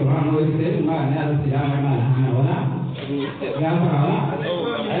ba ki to han wai sai ma ne ala siyama ma hana wala ya fara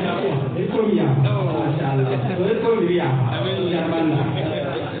ai ko miya masha Allah to ko miya ya manna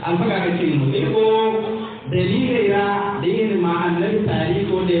an faga ka ce mu ko dalilai na da yin ma'anar tarihi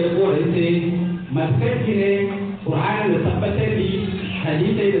da ya kore sai masarki ne ƙur'ani da tabbatar da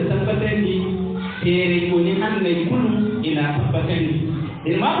hadisai da tabbatar da tere ko ni annai kullu ina tabbatar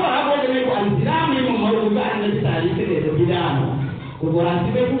da ma ko abu da mai ko al-islam ne mun maru ga annai tarihi da bid'a ko borasi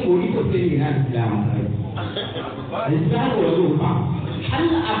bai ko mori ko sai ina islam al-islam ko ruha hal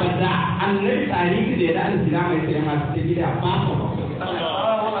abada annai tarihi da al-islam ne sai ma sai bid'a ba ko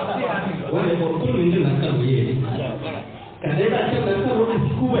wanda ko kullum din nan kan biye kada da ce da karo a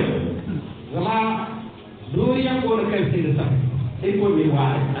kuwai zama duriyan ko da kai sai da sai ko mai wa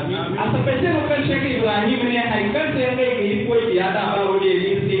a tabbace ko kan Sheikh Ibrahim ne haikar sai kai yi ko ya da ba wani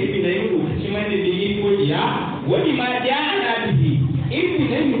ne sai bi ne ko shi mai ne yi ko ya wani ma ya ana bi in bi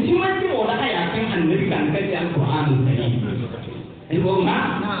ne shi mai ko da ya kan annabi kan kai alqur'anul karim ai ko ma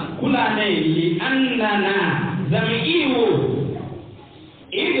kula ne li annana zami'u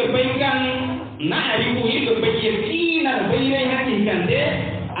iga baikan na arifu iga bayyana bayyana hakikan de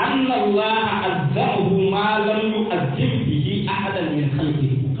anna Allah azzahu ma lam yu'azzim bihi ahadan min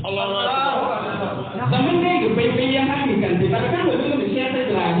khalqihi zaman ne ga bayyana hakikan de daga kan wannan da Sheikh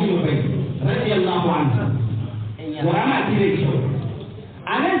Ibrahim bai radiyallahu anhu wa ma tire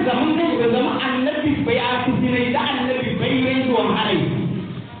anan zaman ne ga zaman annabi bai a cikin da annabi bai rai to hai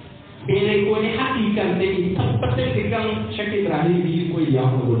bene ko ni hakikan de tabbatar da kan Sheikh Ibrahim bi ko ya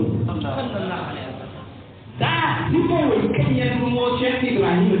ko da nipo wai kan ya mo Sheikh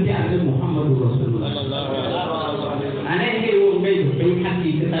Ibrahim da Annabi Muhammadu Rasulullah ana ke wo bai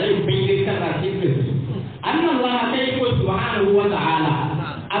hakika tare bai kan عليه سبحانه وتعالى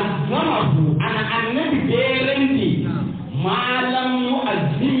أزمه أنا النبي بيرندي ما لم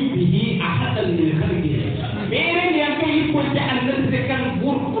يؤذن به أحدا من خلقه بيرندي أنك يقول النبي كان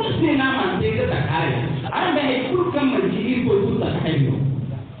بور كل سنة من تيجي تكاري أنا بهيكل كم من جيل يقول تكاري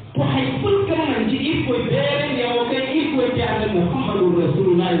وهيكل كم من جيل يقول بيرندي أو كي يقول أن محمد رسول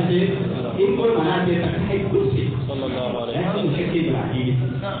الله يقول أنا تكاري كل شيء صلى الله عليه وسلم الشيخ إبراهيم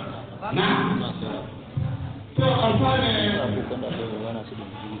نعم تو أفعل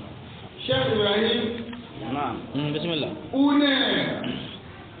الشيخ إبراهيم نعم بسم الله أولى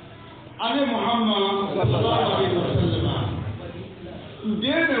على محمد صلى الله عليه وسلم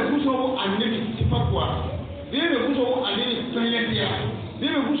دين بوسو النبي تفقوا دين بوسو النبي تنيتيا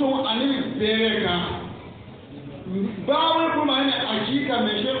دين بوسو النبي بيركا bawo kuma ne akika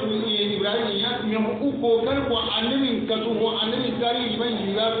mai shehu Ibrahim ya yi uko karko annabin kasuwa annabin tarihi ban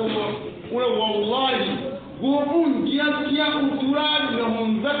yi za su wallahi gobun gaskiya utura da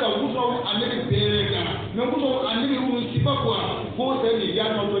mun zaka kusa annabi bereka na kusa annabi mun sifakwa ko sai ne ya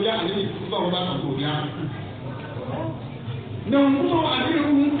kawo ya annabi sifakwa ba ka koya na kusa annabi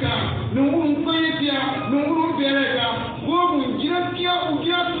mun ka na mun koyetiya na mun bereka gobun gaskiya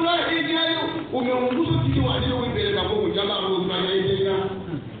ugira tura ya yo o me mun kusa tiki wa annabi mun bereka ko mun jaba ko tura ya yi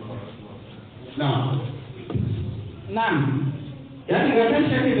na jadi kata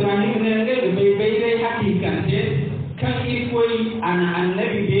Syekh Ibrahim nengge berbeda hakikat kan ikoi anak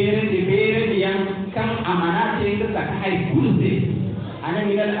Nabi beren yang kan amanat yang tak hai kursi ana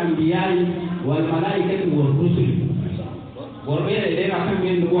minal anbiya wal malaikati wal rusul berbeda dengan akan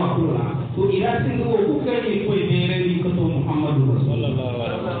yang dua pula tu ira singgu bukan ikoi beren di kota Muhammad sallallahu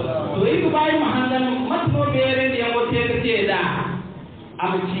alaihi wasallam tu itu baik mahalan matno beren yang wote keceda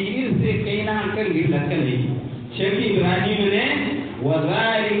amci irse kaina kan gilakan ni Syekh Ibrahim ne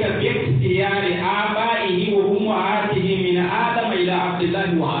وذلك باختيار آبائه وأمهاته من آدم إلى عبد الله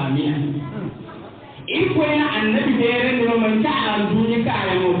وآمنة. إخوانا النبي بيرن ومن تعلم الدنيا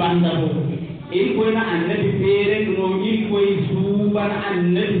كأنه بندره. إخوانا النبي بيرن ومن إخوي سوبا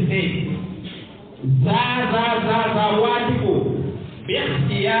النبي سي. زا واجبه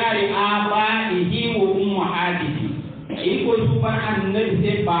باختيار آبائه وأمهاته. إخوي سوبا النبي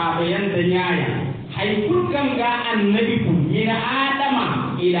سي بابين دنيايا. haikul kan ga annabi ku min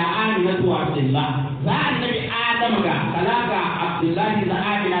adama ila aminatu abdullah za annabi adama ga kalaga abdullah za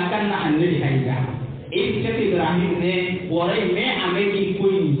amina kan annabi haiga Sheikh Ibrahim ne warai me ameki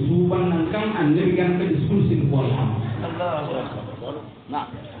ko ni su bannan kan annabi gan ka diskursin ko Allah na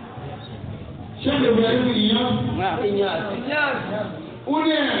Sheikh Ibrahim iya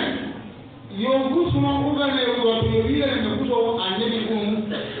une yongu suma ugale wato yobile ne kuso annabi kun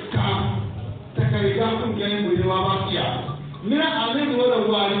ka takariga kun gani mu da ba kiya mira amin wala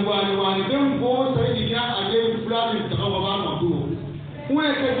wani dan ko sai diga ade fulani ta ba ba ma to kuma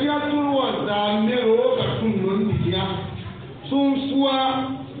ka jiya turwa da ne ro ka kun non diga sun suwa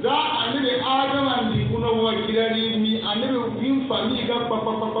za annabi adama ndi kuna wakilani mi annabi bin fami ga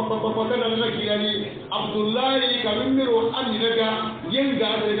papa kada na kilani abdullahi ka min ro an daga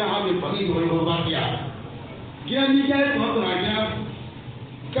yanga da habi fami do ba kiya gani ga to ga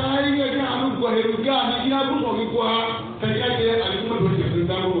kai ga ga alu gwaheru ga ni ina bu ko ko ha ta ya ke ali kuma do ke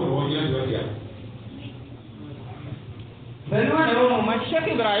da ro ro ya do ya Belwa ro ma Sheikh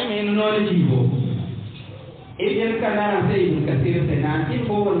Ibrahim in no le jibo idan kana sai ibn kathir sai na tin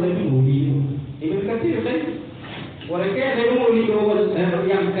ko wala bi mudi ibn kathir sai wala ke da mudi do wala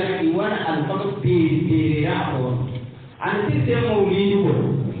yang kan iwan al faqt bi ya ko an tin sai mudi ko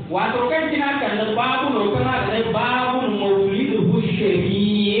wato kan kina kan babu no kana da babu mawlid hu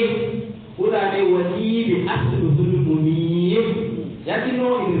sharif kula ne wati bi aslu zulmuniyya yati no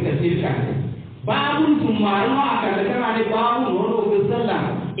ibn kathir kan babu tumaru akan da kana ne babu no ko sallah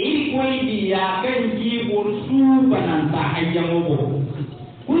ikoi dia kan ki bursu banan ta hayyan go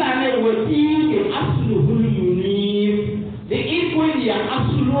kula ne wati bi aslu zulmuniyya de ikoi dia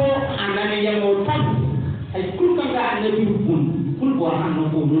aslu anane yamo tab ay kul kan ga annabi kun kul bo hanno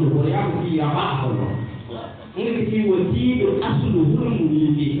ko do ko ya ko ya ba ko ngi ki wati do aslu hulmu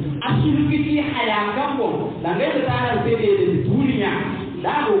ni aslu ki hayaka ko da ne da ta se de duniya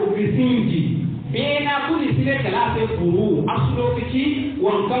da go kisinji bena kuli sile kala se furu aslu ki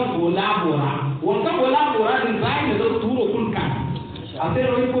wankan go labora din zai da turo kun kan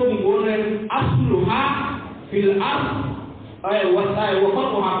asero ko ngo ne aslu ha fil ard ay wa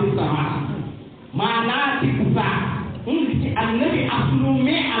farquha fis sama mana tiksa ngi annabi aslu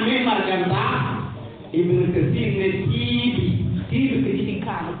me ame marganda ibn kathir ne tibi kitin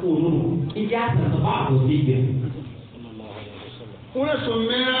kana ko no ijasa da ba ko tibi una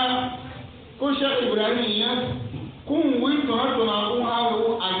somera ko Sheikh Ibrahim ya kun wi to na kun ha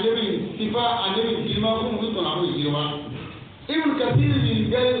wo annabi sifa annabi girma kun wi to na ko girma ibn kathir bin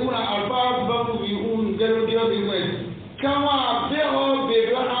gal una arbab babu bi gal gira bi mai kama beho be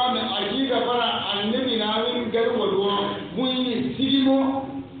ra na ajiga bara annabi na min gal wado mun yi sigimo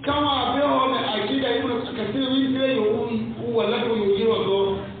kama beho na ajiga ibn kathir bin gal yo wala to yo gira do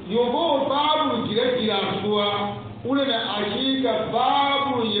yo go babu gira gira suwa una na ajiga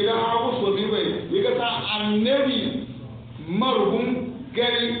babu yiga hawo so bi bai yiga ta annabi marhum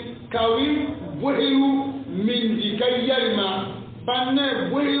gari kawin buhiru min dikayyarma banne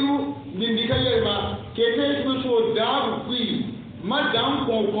buhiru min dikayyarma kete so dabu kui madam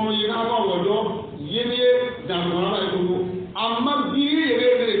konkon yiga ba wodo yeye dan wala ko amma bi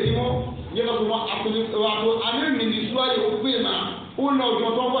yere timo yiga ko akulu wato anen min diswa yo kuima uno do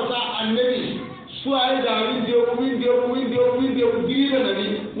to wata annabi suai da windio bi da ni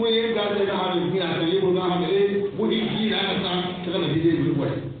mu yin ga da ha ni ya da yebo ga ha ne budi ji na ka ta kana bi de bi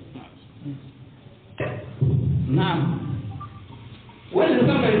wai na'am wanda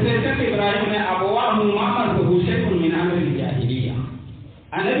suka sai ta Ibrahim ne abawa mu Muhammad ko shekul min amri jahiliya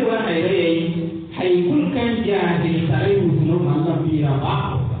annabi wa hayrai haykun kan jahil sai mu Allah bi raba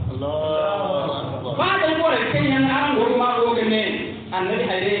Allah ba da gore kai yan an go ma go ne annabi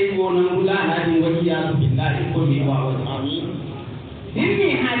hayrai ko nan kula na din wajiya billahi ko ni wa amin dinni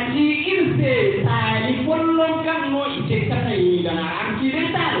haji irse tali kullun kan no ite kana yi da an ki da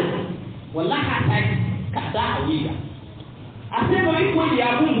talo wallahi ta ka da hawiya asema iko ya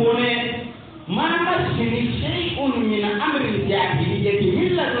bungone ma masini shay'un min amri al-jahiliyyah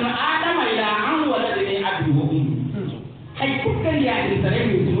millatun adama ila an waladni abdu wa ummi hay kukan ya isare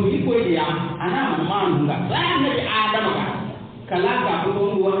mi to iko ya ana man ga sai adama ka kala ka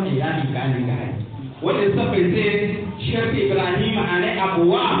ko ruwa ne ya dinga ni ga wanda sabai sai shirki Ibrahim ana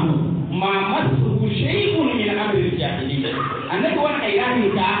abuwahu ma masu shay'un min amri al-jahiliyyah annabi wannan ayani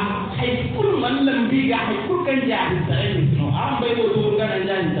ka haikul man lambi ga haikul kan jahil sai no an bai ko to ga nan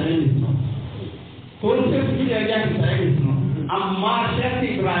jahil sai no to sai ki da jahil sai no amma shirki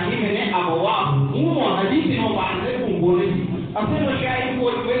Ibrahim ne abuwahu mu hadisi no ba ne kun gone asai wa shayi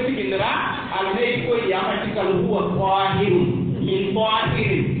ko wai kindra alai ko ya ma tikal huwa qahirun min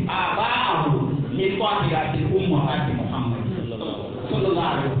qahir aba'ahu min qahirati ummahati Muhammad sallallahu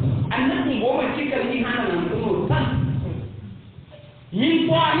alaihi wasallam annabi goma tikal ni hana nan to tan min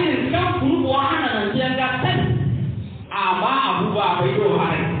qahir kan kun wa hana nan janga tan aba'ahu ba bai do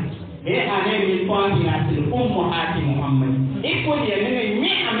hare ane min qahirati ummahati Muhammad iko ye ne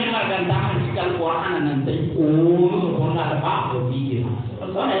mi ame magan ta han tikal ko hana nan tai ko na ba ko bi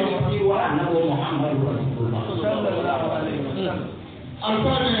Allah ya yi wa annabi Muhammad sallallahu alaihi wasallam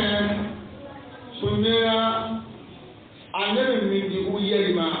alfane sunnera annabi min di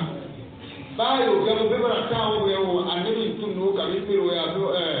uyelima bayo gabo be bara tawo yo annabi tunno ka mi piro ya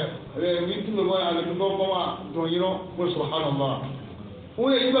do mi tunno mo ala to ko wa do yiro ko subhanallah o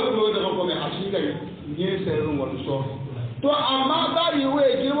ye iba ko da ko me asika ni sero wa so to amma ba yi we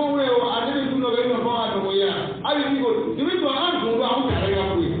gimo we o annabi tunno be no ko ado ya ali ko dibi to an ko ba o tare ya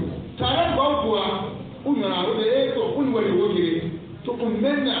ko tare ba ko unyora o de to unwari wo gire to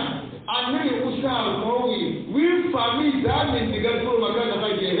kummenna annabi usa kowi wi fami da min diga to magana ka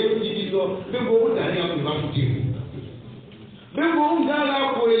je he ji do be go da ya ko ba ti be go ngala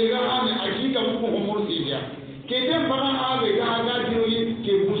ko le ga ame akika ko ko mo siya ke dem bana ave ga ga diro yi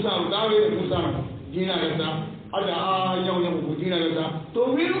ke musa da we musa dina ga ada yaw yaw ko dina ga to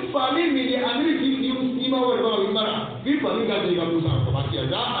wi fami mi di annabi ti ti ma wa ba wi mara wi fami ga de ga musa ko ba ti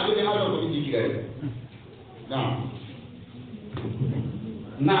da ade de hada ko ti ga na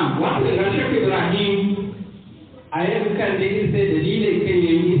Nah, waktu Syekh Ibrahim ayat kan dia dalil ke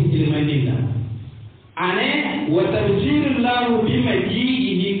yang ilmanina. Ane wa tabjirullah bi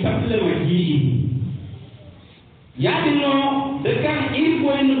maji'ihi qabla maji'ihi. Ya dino dekan iko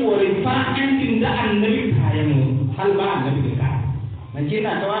en warifa antin da annabi kayamu hal ba annabi ka.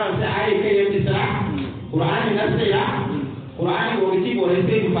 Makina tawara sa ayat ke yang disra Quran nasya Quran goriti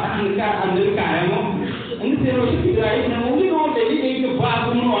gorite fa an ka annabi kayamu. Ini terus Ibrahim namun no dalil ke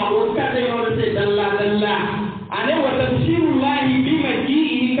babu no awak kata yang orang dalla dalla ane wa tabshirullah bi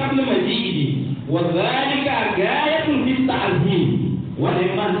maji'ihi qabla maji'ihi wa dhalika gayatun fi ta'zim wa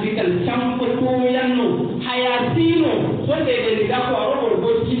liman tikal champu yanno hayatino so de da ko ro go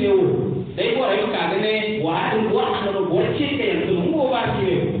chinewo dai ko ay ka ne wa no go chike yanno mo ba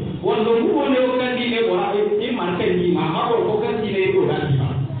chinewo wondo mo ne o kan dine ko ay marke ni ma ma ko kan dine ko dan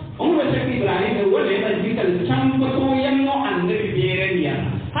on wa Syekh Ibrahim ne wala ma dikal champu yanno annabi bereniya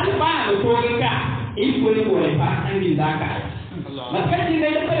hal ba to ka in ko ne ko fa an din da ka makan lokacin da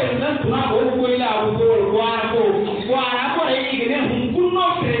ya president tuna ko ko ila ko gwara ko ai igene hun kunno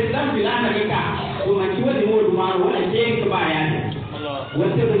president bilana ka ko ma ci wadi mo duma wala je ka bayani wa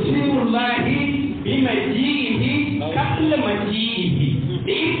tabshirullahi bimajihi qabla majihi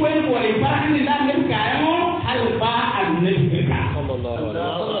di ko en ko le farani dan ka mo hal ba annabi ka sallallahu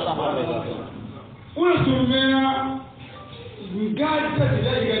alaihi wasallam una sumena ngata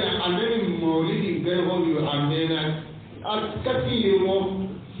dilaga na annabi maulidi ngai ho yo amena akati mo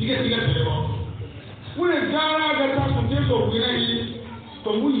diga tero una gara ga ta sunte so gwirai to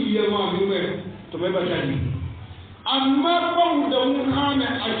mu yiye ma mu me to me ba tani amma ba mu da mun hana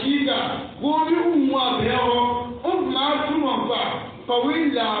akida gobi umma bayo umma tuma ba fa win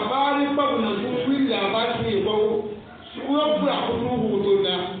labari ba na su win labari ne ba su rabba ku to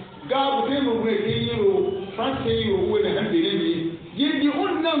da ga bu te mu ne yiro fanse yo wona hande ne yindi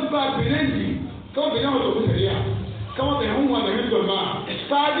unnan ba birendi ko be yawo to seriya kama be hunwa da hindo ma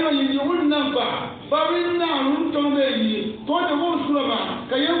sadio yindi unnan ba barinna hun to be yi to de mo sulama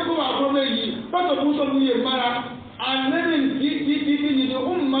kayen ko ba ko be yi ba to muso mu ye mara annabi ti ni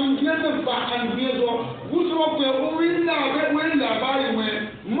umman kiyata ba an biyo wuso ko winna be winna bari we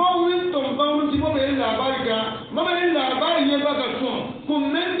mo win to ba won ti mo be labari ka mo be labari ye ba ka so ko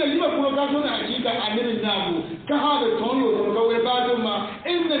men da yiba ko ka so na hakika annabi nabu ka ha da to yo to ka we ba do ma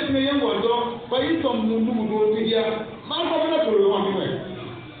inna ti ye wodo ba yi to mu du do ti ya ma ko na to yo wa mi we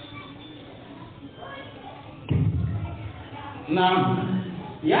na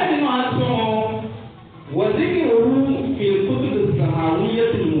ya ni no aso وذكره في الكتب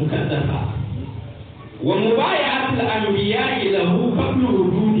السماوية المقدسة ومبايعة الأنبياء له قبل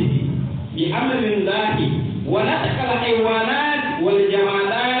وجوده بأمر الله ونطق الحيوانات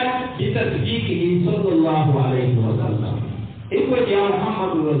والجمادات بتصديقه صلى الله عليه وسلم. إخوة يا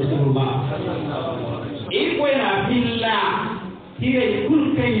محمد رسول الله إخوة في الله ترى كل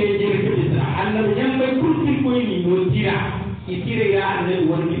كي يجري كذا أن الجنب كل كي ينوتيرا يترى يا أن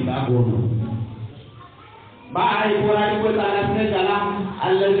الورد الله بعد قرآن تعالى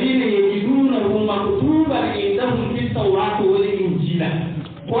الذين يجدونه مكتوبا عندهم في التوراة والإنجيل.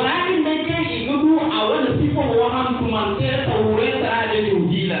 قرآن مكة يقولوا أول صفة وهم كمان التوراة على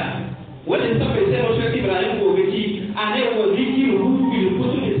الإنجيل. ولن تفسر شيخ إبراهيم وبيجي أنا وذكره في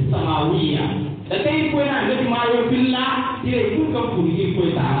الكتب السماوية. لكن يكون عندك ما يقول الله يكون كفر يكون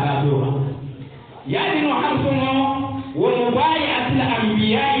تعالى دورا. يعني نحرصه ومبايعة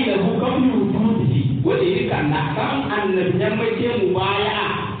الأنبياء له قبل وجوده. wanda yake kana kan annabi dan mai ce mu baya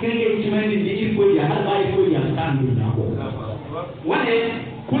kin ga kimani da iko ya har ba iko ya kan duniya ko wanda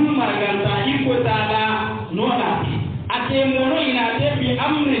kun maganta iko ta da nona ate mono ina te bi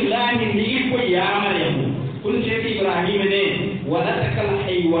amri lahi ni iko ya maryam kun ce ibrahim ne wala takal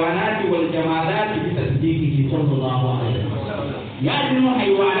haywanat wal jamadat bi tasdiqihi sallallahu alaihi wasallam ya dinu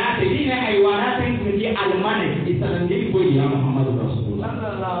haywanat dine haywanat kin ji almane isalan di iko ya muhammadu rasulullah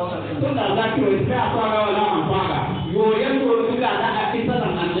sallallahu alaihi wasallam tunda zakiro sai fara wala amfara yo yanto kuka da akisa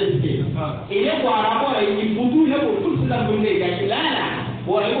nan annabi ile ko arabo yi butu ne ko tusulan bunne ga kilala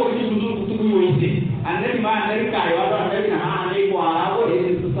ko ai ko ji butu kutu yo yite annabi ma annabi ka yo da annabi na ne ko arabo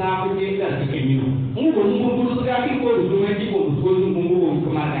yi su sa ku je da cikin yi mun ko mun butu ga ki ko du mai ko ko mun ko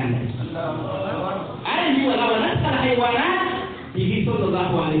kuma kan ai yi wala wala tar haywana bi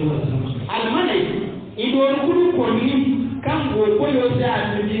sallallahu alaihi wasallam almanai idon kudu ko ni kan go koyo da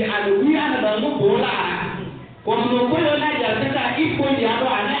annabi alwi ana da mu bola ko no koyo na ja ta iko ya do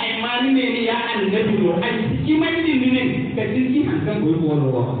ana imani ne ya annabi no an ci mai din ne ka tinki kan go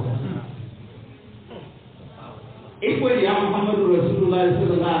bola iko ya muhammadu rasulullah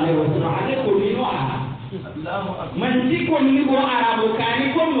sallallahu alaihi wasallam ade ko ni no man ci ko ni go arabo kani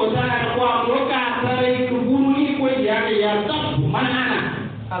ko mo tana ko mo ka tare ku buru ni ko ya ta man ana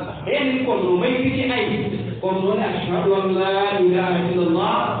en ko no mai ki ai قولوا أشهد أن لا إله إلا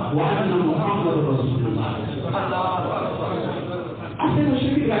الله وأن محمد رسول الله. أصل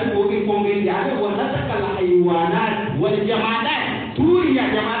الشيخ إبراهيم وقف قومين يعني ونطق الحيوانات والجمادات توري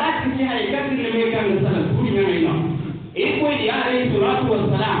جمادات في حركات النبي مثلا توري يعني إخوة عليه الصلاة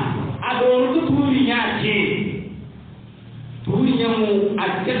والسلام أدور توري يعني توري يوم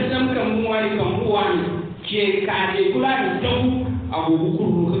أجسام كمواري كمواري كي كاري كلا نجوا أبو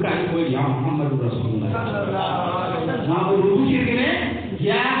بكر كاري كوي يا محمد رسول الله. ما بقول كذا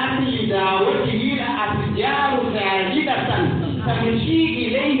جاءت لدعوته الأشجار ساجدة تمشي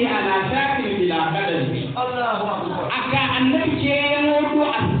إليه على ساكن بلا قدر. الله أكبر. أكا النبي يقول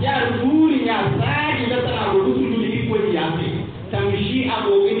أشجار دوريا ساجدة أبو بكر يقول ياتي تمشي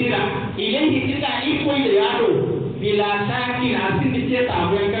أبو بكر إليه كذا يقول ياتو بلا ساكن أسند كذا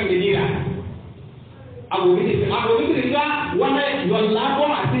أبو بكر يديرا. abu bi ga wala yalla ko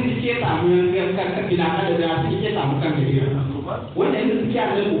a tin ke ta mun ka kila da tin ke ta mun kan gari wanda inda suke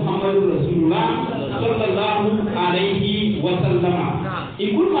da Muhammadu Rasulullah sallallahu alaihi wa sallama in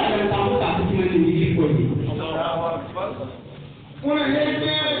kun ma da ta muka cikin nan ne ko ne kuna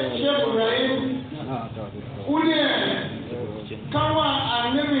yake Sheikh Ibrahim kuna kawa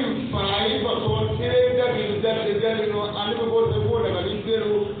annabi fa'i ba so sai da no annabi ko da ko daga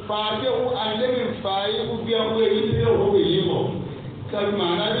dindero fa ke u annabi fa'i u biya ko yi ne o yi mo kalma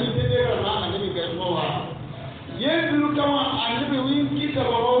na dindero ma annabi ga mowa yesu kawa annabi win kita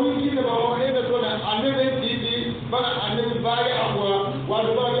ba ne da to da annabi didi ba annabi fa'i akwa wa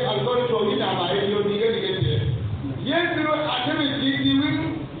da ba alƙawari to ni da ba yi ni ga ni yesu annabi didi win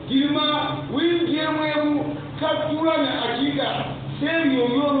girma katura na akika sai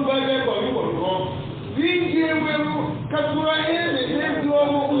yoyon ba da ba mu ko vinge wewu katura ene ne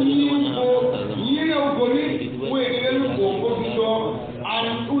domo unyingo yina ugoni we ngelu bongo bido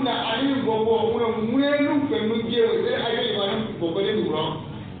an una ani bongo una mwelu pe mungewe sai ayi ba ni bongo le duro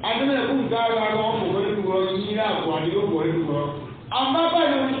adana ku dara no bongo le duro yina kwa ni go bongo le duro amma ba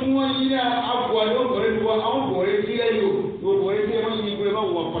da mu yina akwa no bongo le duro an bongo le tira yo go bongo le tira ni go ba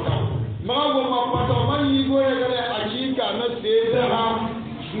wa pata mago ma pata man yi go ya kale akika na sai ha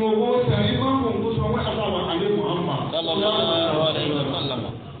nugo tari man ko so wa asaba ali muhammad sallallahu alaihi wasallam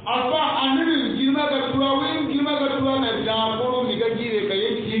alfa annabi girma ga tuwa na da ko mi ga gire ka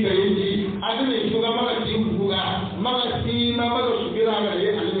yi adane shuga maka ti buga maka ti ma maka subira ga yi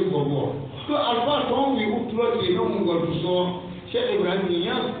annabi gogo to alfa to wi utro ti no ngo so sheikh ibrahim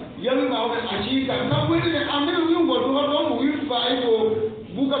ya ma wa ashika ka wani annabi wi ngo to do wi fa iko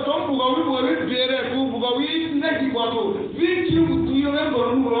buga tom buga wi bore bere ku buga wi naki kwato vinci mutu yo en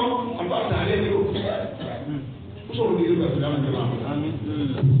bor nuro amba tare ni ko so ni ga filan da amin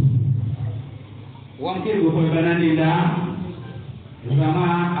wam ke go ko banani da zama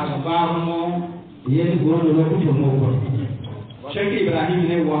agbarumo yen gono lo ko mo ko Sheikh Ibrahim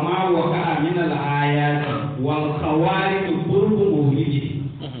ne wa ma wa ka min al ayat wal khawarij qurbu mawlidi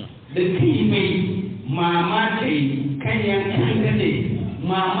da kimi mama kai kanyan kan ne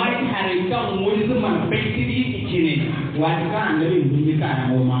mamaki harikan wani zaman baikiri iki ne wata kan annabi mun ka na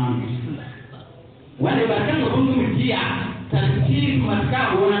goma wanda ba kan mun mutiya tartib maska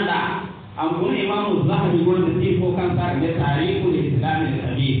wannan da an gona imamu zahabi wanda ke ko kan sa da tarihu da islami da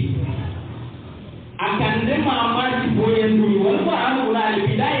tabi akan da mamaki boyen duni wal qur'an wala al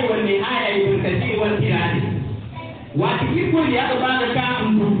bidaya wal nihaya ibn kathir wal tirani wata ki ko ya ba da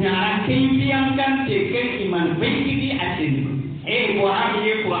kan dunya kai biyan kan te kai iman baikiri a cikin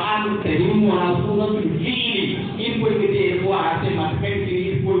Quran Karim wa Rasulatul Fi'li in ko gede ko ate matkan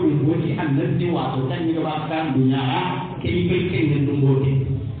kiri ko woni annabi wa to tan ni ba kan dunya ke ni ko ken den ngoti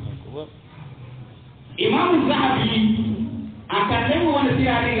Imam Zahabi akan ne wani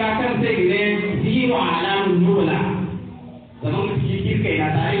sirari ga kan sai gide zero alamun nubula zaman ki kai na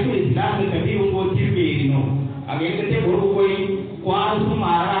tare ko Islam da kabiru ko tirbe no aga yake te boro koi kwa su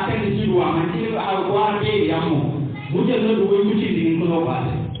mara kan ji duwa man ti ga alwa be yamu muje no do wi muti din ko ba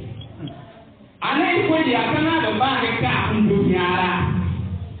anai ko di akana da ba ga ka kun dunyara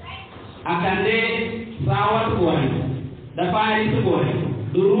akande sawat boy da fari su boy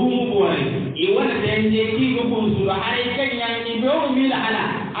durumu boy e wala den je ki go ko su da ai kan yan ni do mi la ala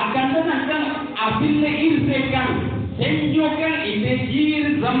akanda nan kan abille irse kan senjo kan ide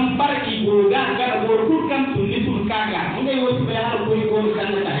jir zambar ki goga ga gorkur kan tunni sun kaga mun ga wasu bayar ko ko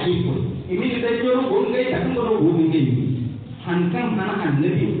kan da iko ini da joro ko ngai ta kun do go ngai hankan hana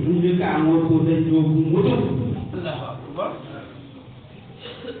annabi mun ka amor ko da jogu mutu Allahu akbar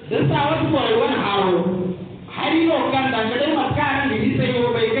da sawat ko wani haro hari no kan da gade makkan ni sai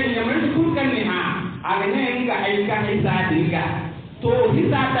yo bai kan yamar kun kan ni ha aga ne ga ai kan ai sa dinga to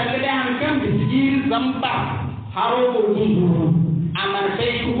hisa ta gade hankan bijir zamba haro ko gundu amar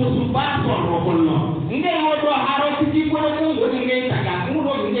sai ku su ba so ro konno ngai wodo haro ki ko ko ngai taka mu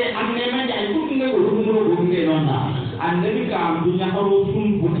do ngai amne man dai ku ngai go ngai non da annabi ka dunya haro sun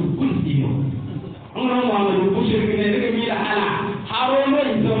butu kuntino ngoro muhammadu bushir ne daga mira ala haro no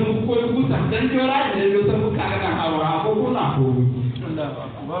izon ko ku ta dan jora ne do sabu ka ga hawra ko ku na ko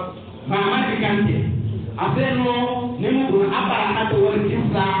mama dikante aseno ne mu gun abara hatu wal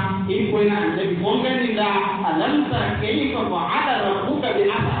kinsa in ko na annabi ko ngani da alam tara kayfa wa'ada rabbuka bi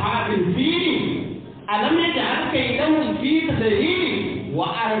ashabil fil alam yaj'al kaydahum fi tadlil wa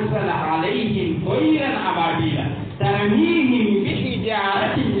arsala alayhim tayran ababila ترميهم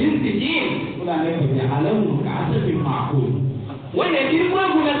بحجارة من سجين أولئك جعلهم كعصف معقول والذي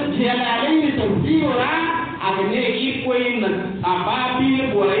يقول جلالين تفسيرا agne ikoyin ababil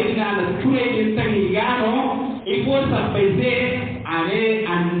borai na na ture din tanigano iko sabaize ane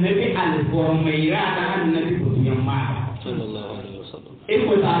annabi al-gormaira da annabi yamma sallallahu alaihi wasallam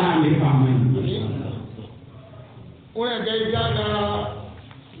iko tara mi famai oya gaida da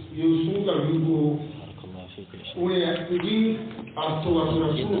yusu ka yugo oya idin astowa sura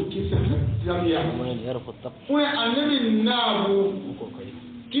su kisa jamiya oya annabi nabu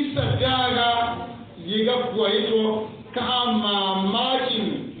kisa daga yiga kwaito ka mamakin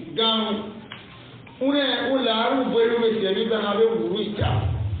gan une ularu bwelu mesiani da habe uruita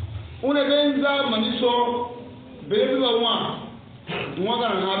une benza maniso bebe wa mwa ga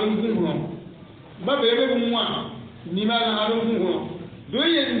na habe ngumno ba bebe mwa ni ma na habe ngumno do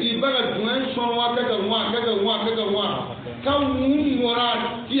yendi baga duan so wa ka ka mura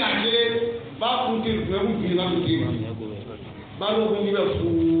ti akere ba ku ti do mu bi na ti ba do ko ni ba fu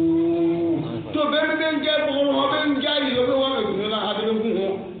to bebe ben ga ko ho ben ga yi lo wa ga na habe ngumno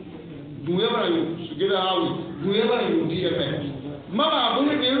duwe bara yo sugeda hawi duwe bara yo di efe mama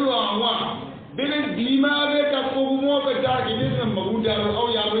bunu de ro anwa bele dima be ka ko mo be da ki ni sem magu da ro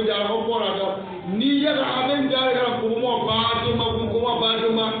ya be da ro ko ra da ni ya ga ben da ra ko mo ba to ma ko mo ba to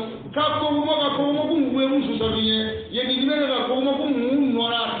ma ka ko mo ku we mu su sabiye ye ni me ga ko mo ku mu no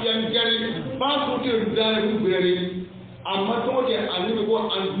ra yan gari ba ko te da ku bere amma to je ani ko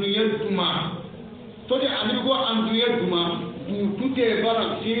an duniya tuma to je ani ko an duniya tuma tutte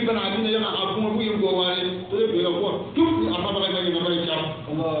bana siri bana adina yana akuma bu yin gowale to le bela ko tu amma bala ga ni mabari cha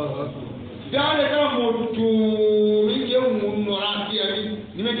dale ka mo tu mi ke mun no rati ani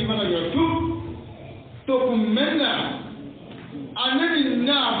ni me di mana yo tu to kumenna anani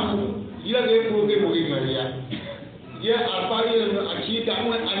nabu ya ga ko ke mo ga ya ya alfari da akita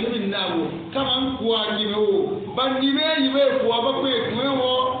mun anani nabu kaman kuwa ki me o bandi me yibe kuwa ba ko e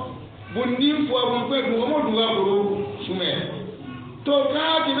wo bunni kuwa bu ko e mo du ga ko sume to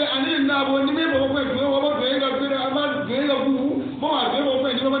ka ti be ani na bo ni me bo ko e wo bo de ga gbere ama de ga bu bo a de bo ko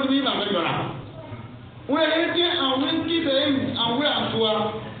ni bo ni ma ga jora we e ti awin ti de awe atwa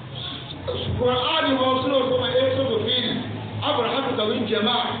Qur'ani wa sura ko ma e so do fil abraham ka win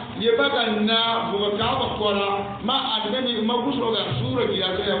jama'a ye baka na bo ka ba kora ma adami ma gusro ga sura ya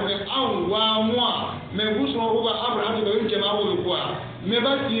ta ya we an wa mu'a me gusro ko ga abraham ka win jama'a wo ko me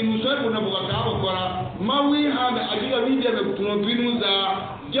ba ti musa ko na bo ka ba kora ma wi ha da ajiga wi de me tuno binu za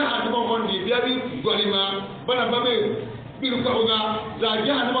jaha to ko ndi biya bi golima bana babe biru ka oga za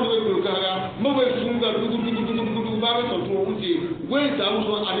jaha na ma do biru ka ga mo be sunga du ba be to to unti we ta mu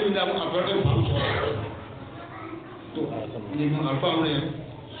so ade bi da mu afara ko so to ni mo alfa ne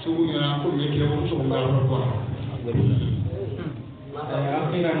subu ya ko me ke mo so ga ko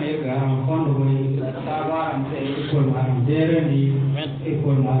akhiran ne ga kondo ni saba am se ko maram dere ni ko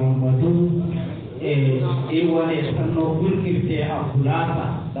maram batu e wone sanno bulkirte afulata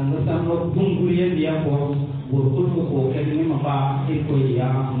dan sanno bunguriye dia ko burkul ko kelni mafa ko ya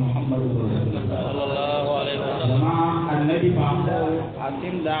muhammadu sallallahu alaihi wasallam annabi fa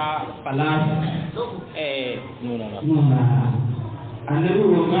atinda palas nuna annabi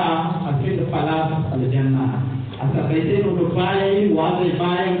wonga atinda palas aljanna asa baite no baye waze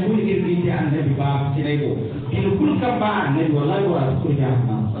baye bulkirte annabi ba tilego in kul ka ba annabi wallahi wa rasul ya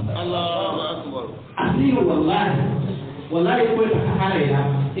Allahu akbar asiru wallahi ko ta halaila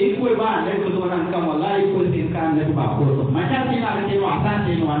e ko ba annabi ko nan kan wallahi ko tin kan annabi ba ko to mata tin ala ke wa ta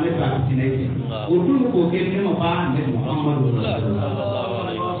tin wa annabi ba tilego urdu ko ke ne ma ba annabi muhammadu sallallahu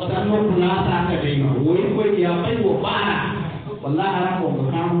alaihi wasallam dan mo kula ta ka dai ma wo ko ya bai wo ba wallahi ara ko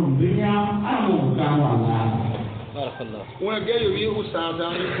ka mu dunya ara mo ka mu Allah barakallah wa ga yo yi usada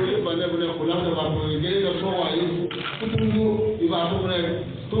ni ko le ba ne bu ne kula da ba ko ge da so wa yi kutungu iba ko ne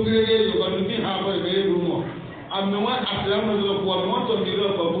to ge yo ba ni ha ba ge ru mo amma wa aslamu da ko mo to mi ro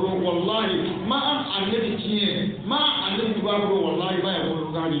ba buru wallahi ma an annabi kiye ma annabi ba buru wallahi ba ya ko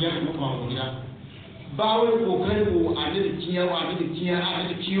ga ni ya ko ma ko ya ba wai ko kai ko annabi kiye wa annabi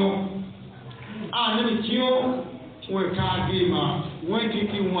kiyo annabi kiyo we kaage ma we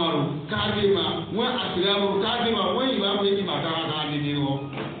tiki waru kaage ma we asilamu kaage ma we iba ko yi ma ta ga ni ni o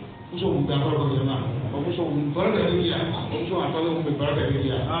uso mu da ko na o uso mu baraka ni ya o uso atalo mu baraka ni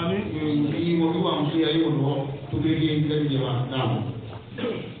ya amin yi mo wa mu ya yi o to be ni ni ya na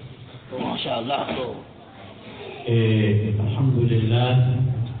ma sha Allah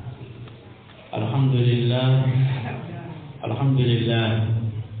alhamdulillah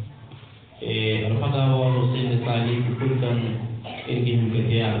alfaga wa rusul sali kulkan irgin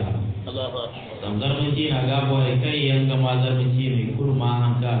katiya dan zarmi na ga boy kai yan ga mazarmi ne kurma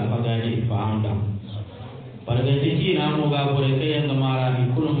an ga alfaga ne fa anda parga tiki na mo ga bore kai yang mara di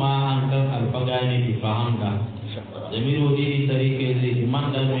kun ma an kan alfagani di faham da zamiro di tarike di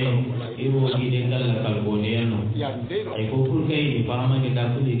manda me iwo di de kala kalbone no ay ko pur kai di faham ni da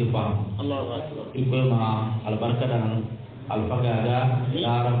kuli ke paham Allahu akbar iko ma albarka dan alfagada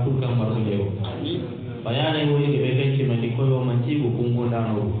dara pur kan baru dewo bayani wo ni be kai ki mani ko yo manci ko kungo da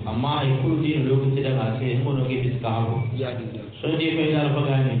no amma ay kul di no lokaci da ga sai ko no ke biska ho so di kai da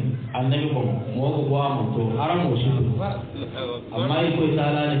alfagani annabi ko mo ko wa mo to aramu shi amma ai ko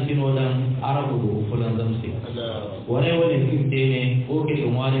sala ne sino dan arabu do fulan dan sai wone kinte ne o ke to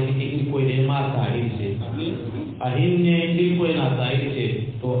wale ke in ko de ma ta irse ahinne din ko na ta irse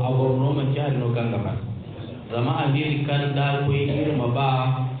to abor no man ja no ganga ba zama andi kan da ko irma ba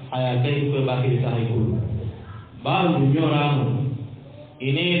aya kai ko ba ke ta hay ko ba du nyoramu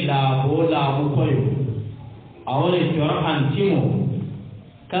ine la bola mu koyo awole jor antimo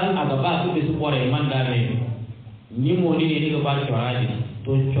kan aga ba su be su bore manda ne ni mo ni ga ba choradi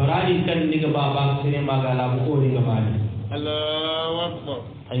to choradi kan ni ga ba sene maga la ko ni ga ba ni Allahu akbar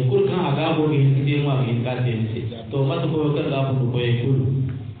ay kul kan aga bo ni de ma ni ka de ni to mat ko kan ga bu ko e kul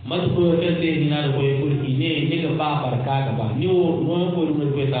mat ko kan de ni na ko e kul ine ni ga ba barka ga ba ni o no ko ni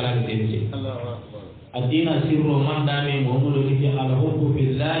ko tara ga de ni Allahu akbar adina sirru manda me mo mo ni al hubbu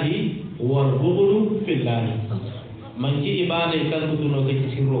billahi wal bughdu fillahi manci ibada kan kutuno ke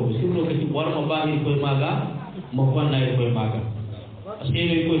sirro ke warma bani ko maga mo konna ko maga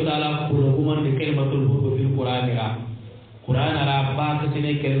asiri ko sala ko human de kalimatul hubbu fil qur'an ra ba ka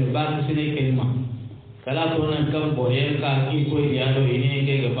sine kelma kala to nan kam bore ka ki ko ya do ine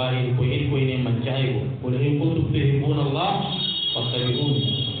ke ga bani ko ne manchai ko in kuntum tuhibbuna Allah fattabi'uni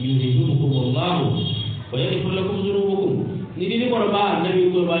yuhibbukum Allah wa yaghfir lakum dhunubakum ni dini ko ba nabi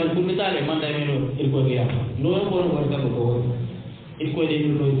ko ba ko misale man da meno il ko ya no ko no warta ko il ko de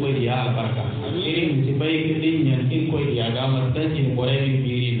no ko ya barka irin ci bay ke din yan il ko ya ga mar tan ci bore ni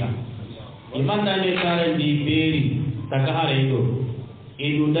biri da iman da ne kare di beri taka hare do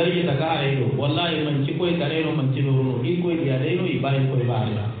e do dari taka hare do wallahi man ci ko tare no man ci do no il ko ya de no ibari ko ba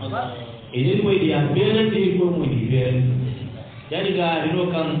Allah e il ko ya bere di ko mo di bere jadi ga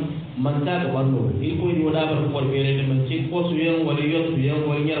dino kan manta ga wallo il ko ni wada bar ko bere de man ci ko su yan wala yo su yan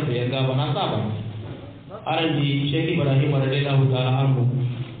wala nyar be ga bana saba arabi Sheikh Ibrahim radhiyallahu ta'ala anhu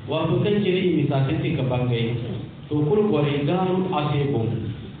wa to kan ci ni misati ka bangai to kul ko re garu asebo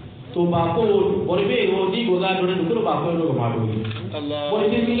to ba ko borbe ro di go ga do ne kul ba ko ro ma do Allah ko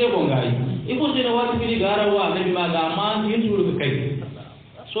ci ni le bongai iko je na wati bi gara wa nabi ma ga ma yin suru ka kai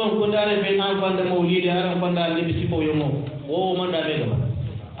so ko dare be an fanda maulidi aran fanda ne bi sipo yomo o man da be ga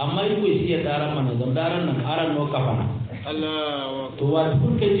amma iko siya daran man zam daran nan aran no kafana Allah to wa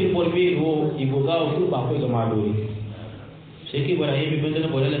kun ke ci borbe ro igo ga ku ba ko ga ma do Sheikh Ibrahim bin da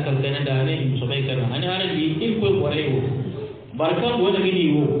bolala kan kana da ne in so bai kana ani aran bi il ko bore wo barkan wo da gini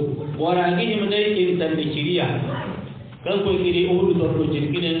wo wara gini mun dai in tan da kiriya kan ko kiri o du to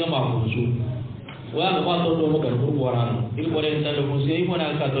jirgin nga ma ko su wa ga ba to do mo kan ko wara il bore tan da ko sai ko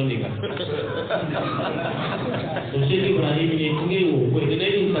na ka to ni ka to Sheikh Ibrahim ne ngi wo ko da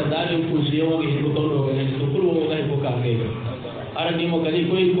in tan da ko su yo ga ko to do ga to ko wo ga ko ka ke aran ni mo kali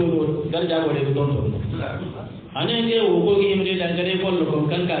ko dar ja ko de to to ane nge wo ko gi imre da ngare ko lo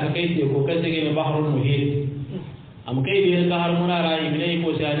kan ka kai te ko kan te ge bahrul muhit am kai de ka har munara imre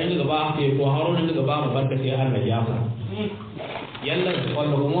ko sai ane ga ba te ko harun ga ba barka sai har na jafa yalla ko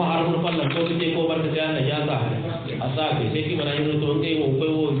lo mo har mun fallan ko te ko barka sai na jafa asa ke sai ki bara yino to nge wo ko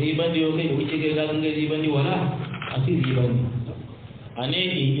wo zibandi o ke ko ke ga nge zibandi wala asi zibandi ane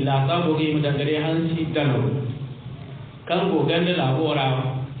ila ka go gi mu da ngare hansi tano kan go gande labora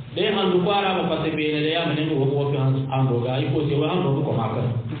de andu kwara mo pate be ne ya menen go ko fi ando ga iko se wa ando ko maka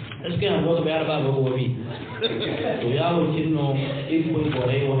eske ando ga yar ba go bi to ya wo cinno iko ko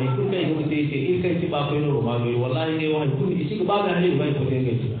re wo ku kai go te se kai ti ba ko no ma go wallahi ne wo ku isi ko ba ga hali ba ko te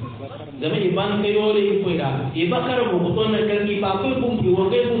nge zame iban ke yo le iko da e ba kar mo ko na kan ki ba ko bum ki wo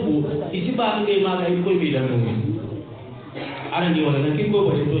ge bum isi ba nge ma ga iko bi da no ara ni wala na ki ko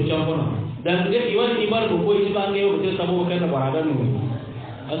ba to champo na dan ge iwan ibar ko isi ba nge yo te sabo ka na bara no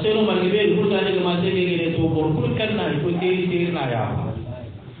aselo marge be burta ne ga mate ge to borkul kan na ko teri na ya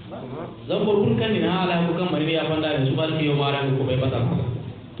zan borkul kan ni ala ko kan marbe ya fanda da su ba ki yo mara ko be bata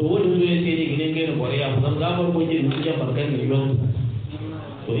to wodi su ne teri gine ge no bore ya zan ga bor ko ji ni ja barkan ni yo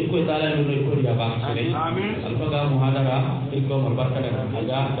to iko taala no ko ya ba sare alfa ga muhadara iko mar barka da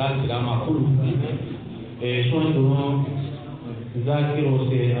aga da silama kulu so ndo zakiro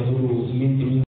se azuru minti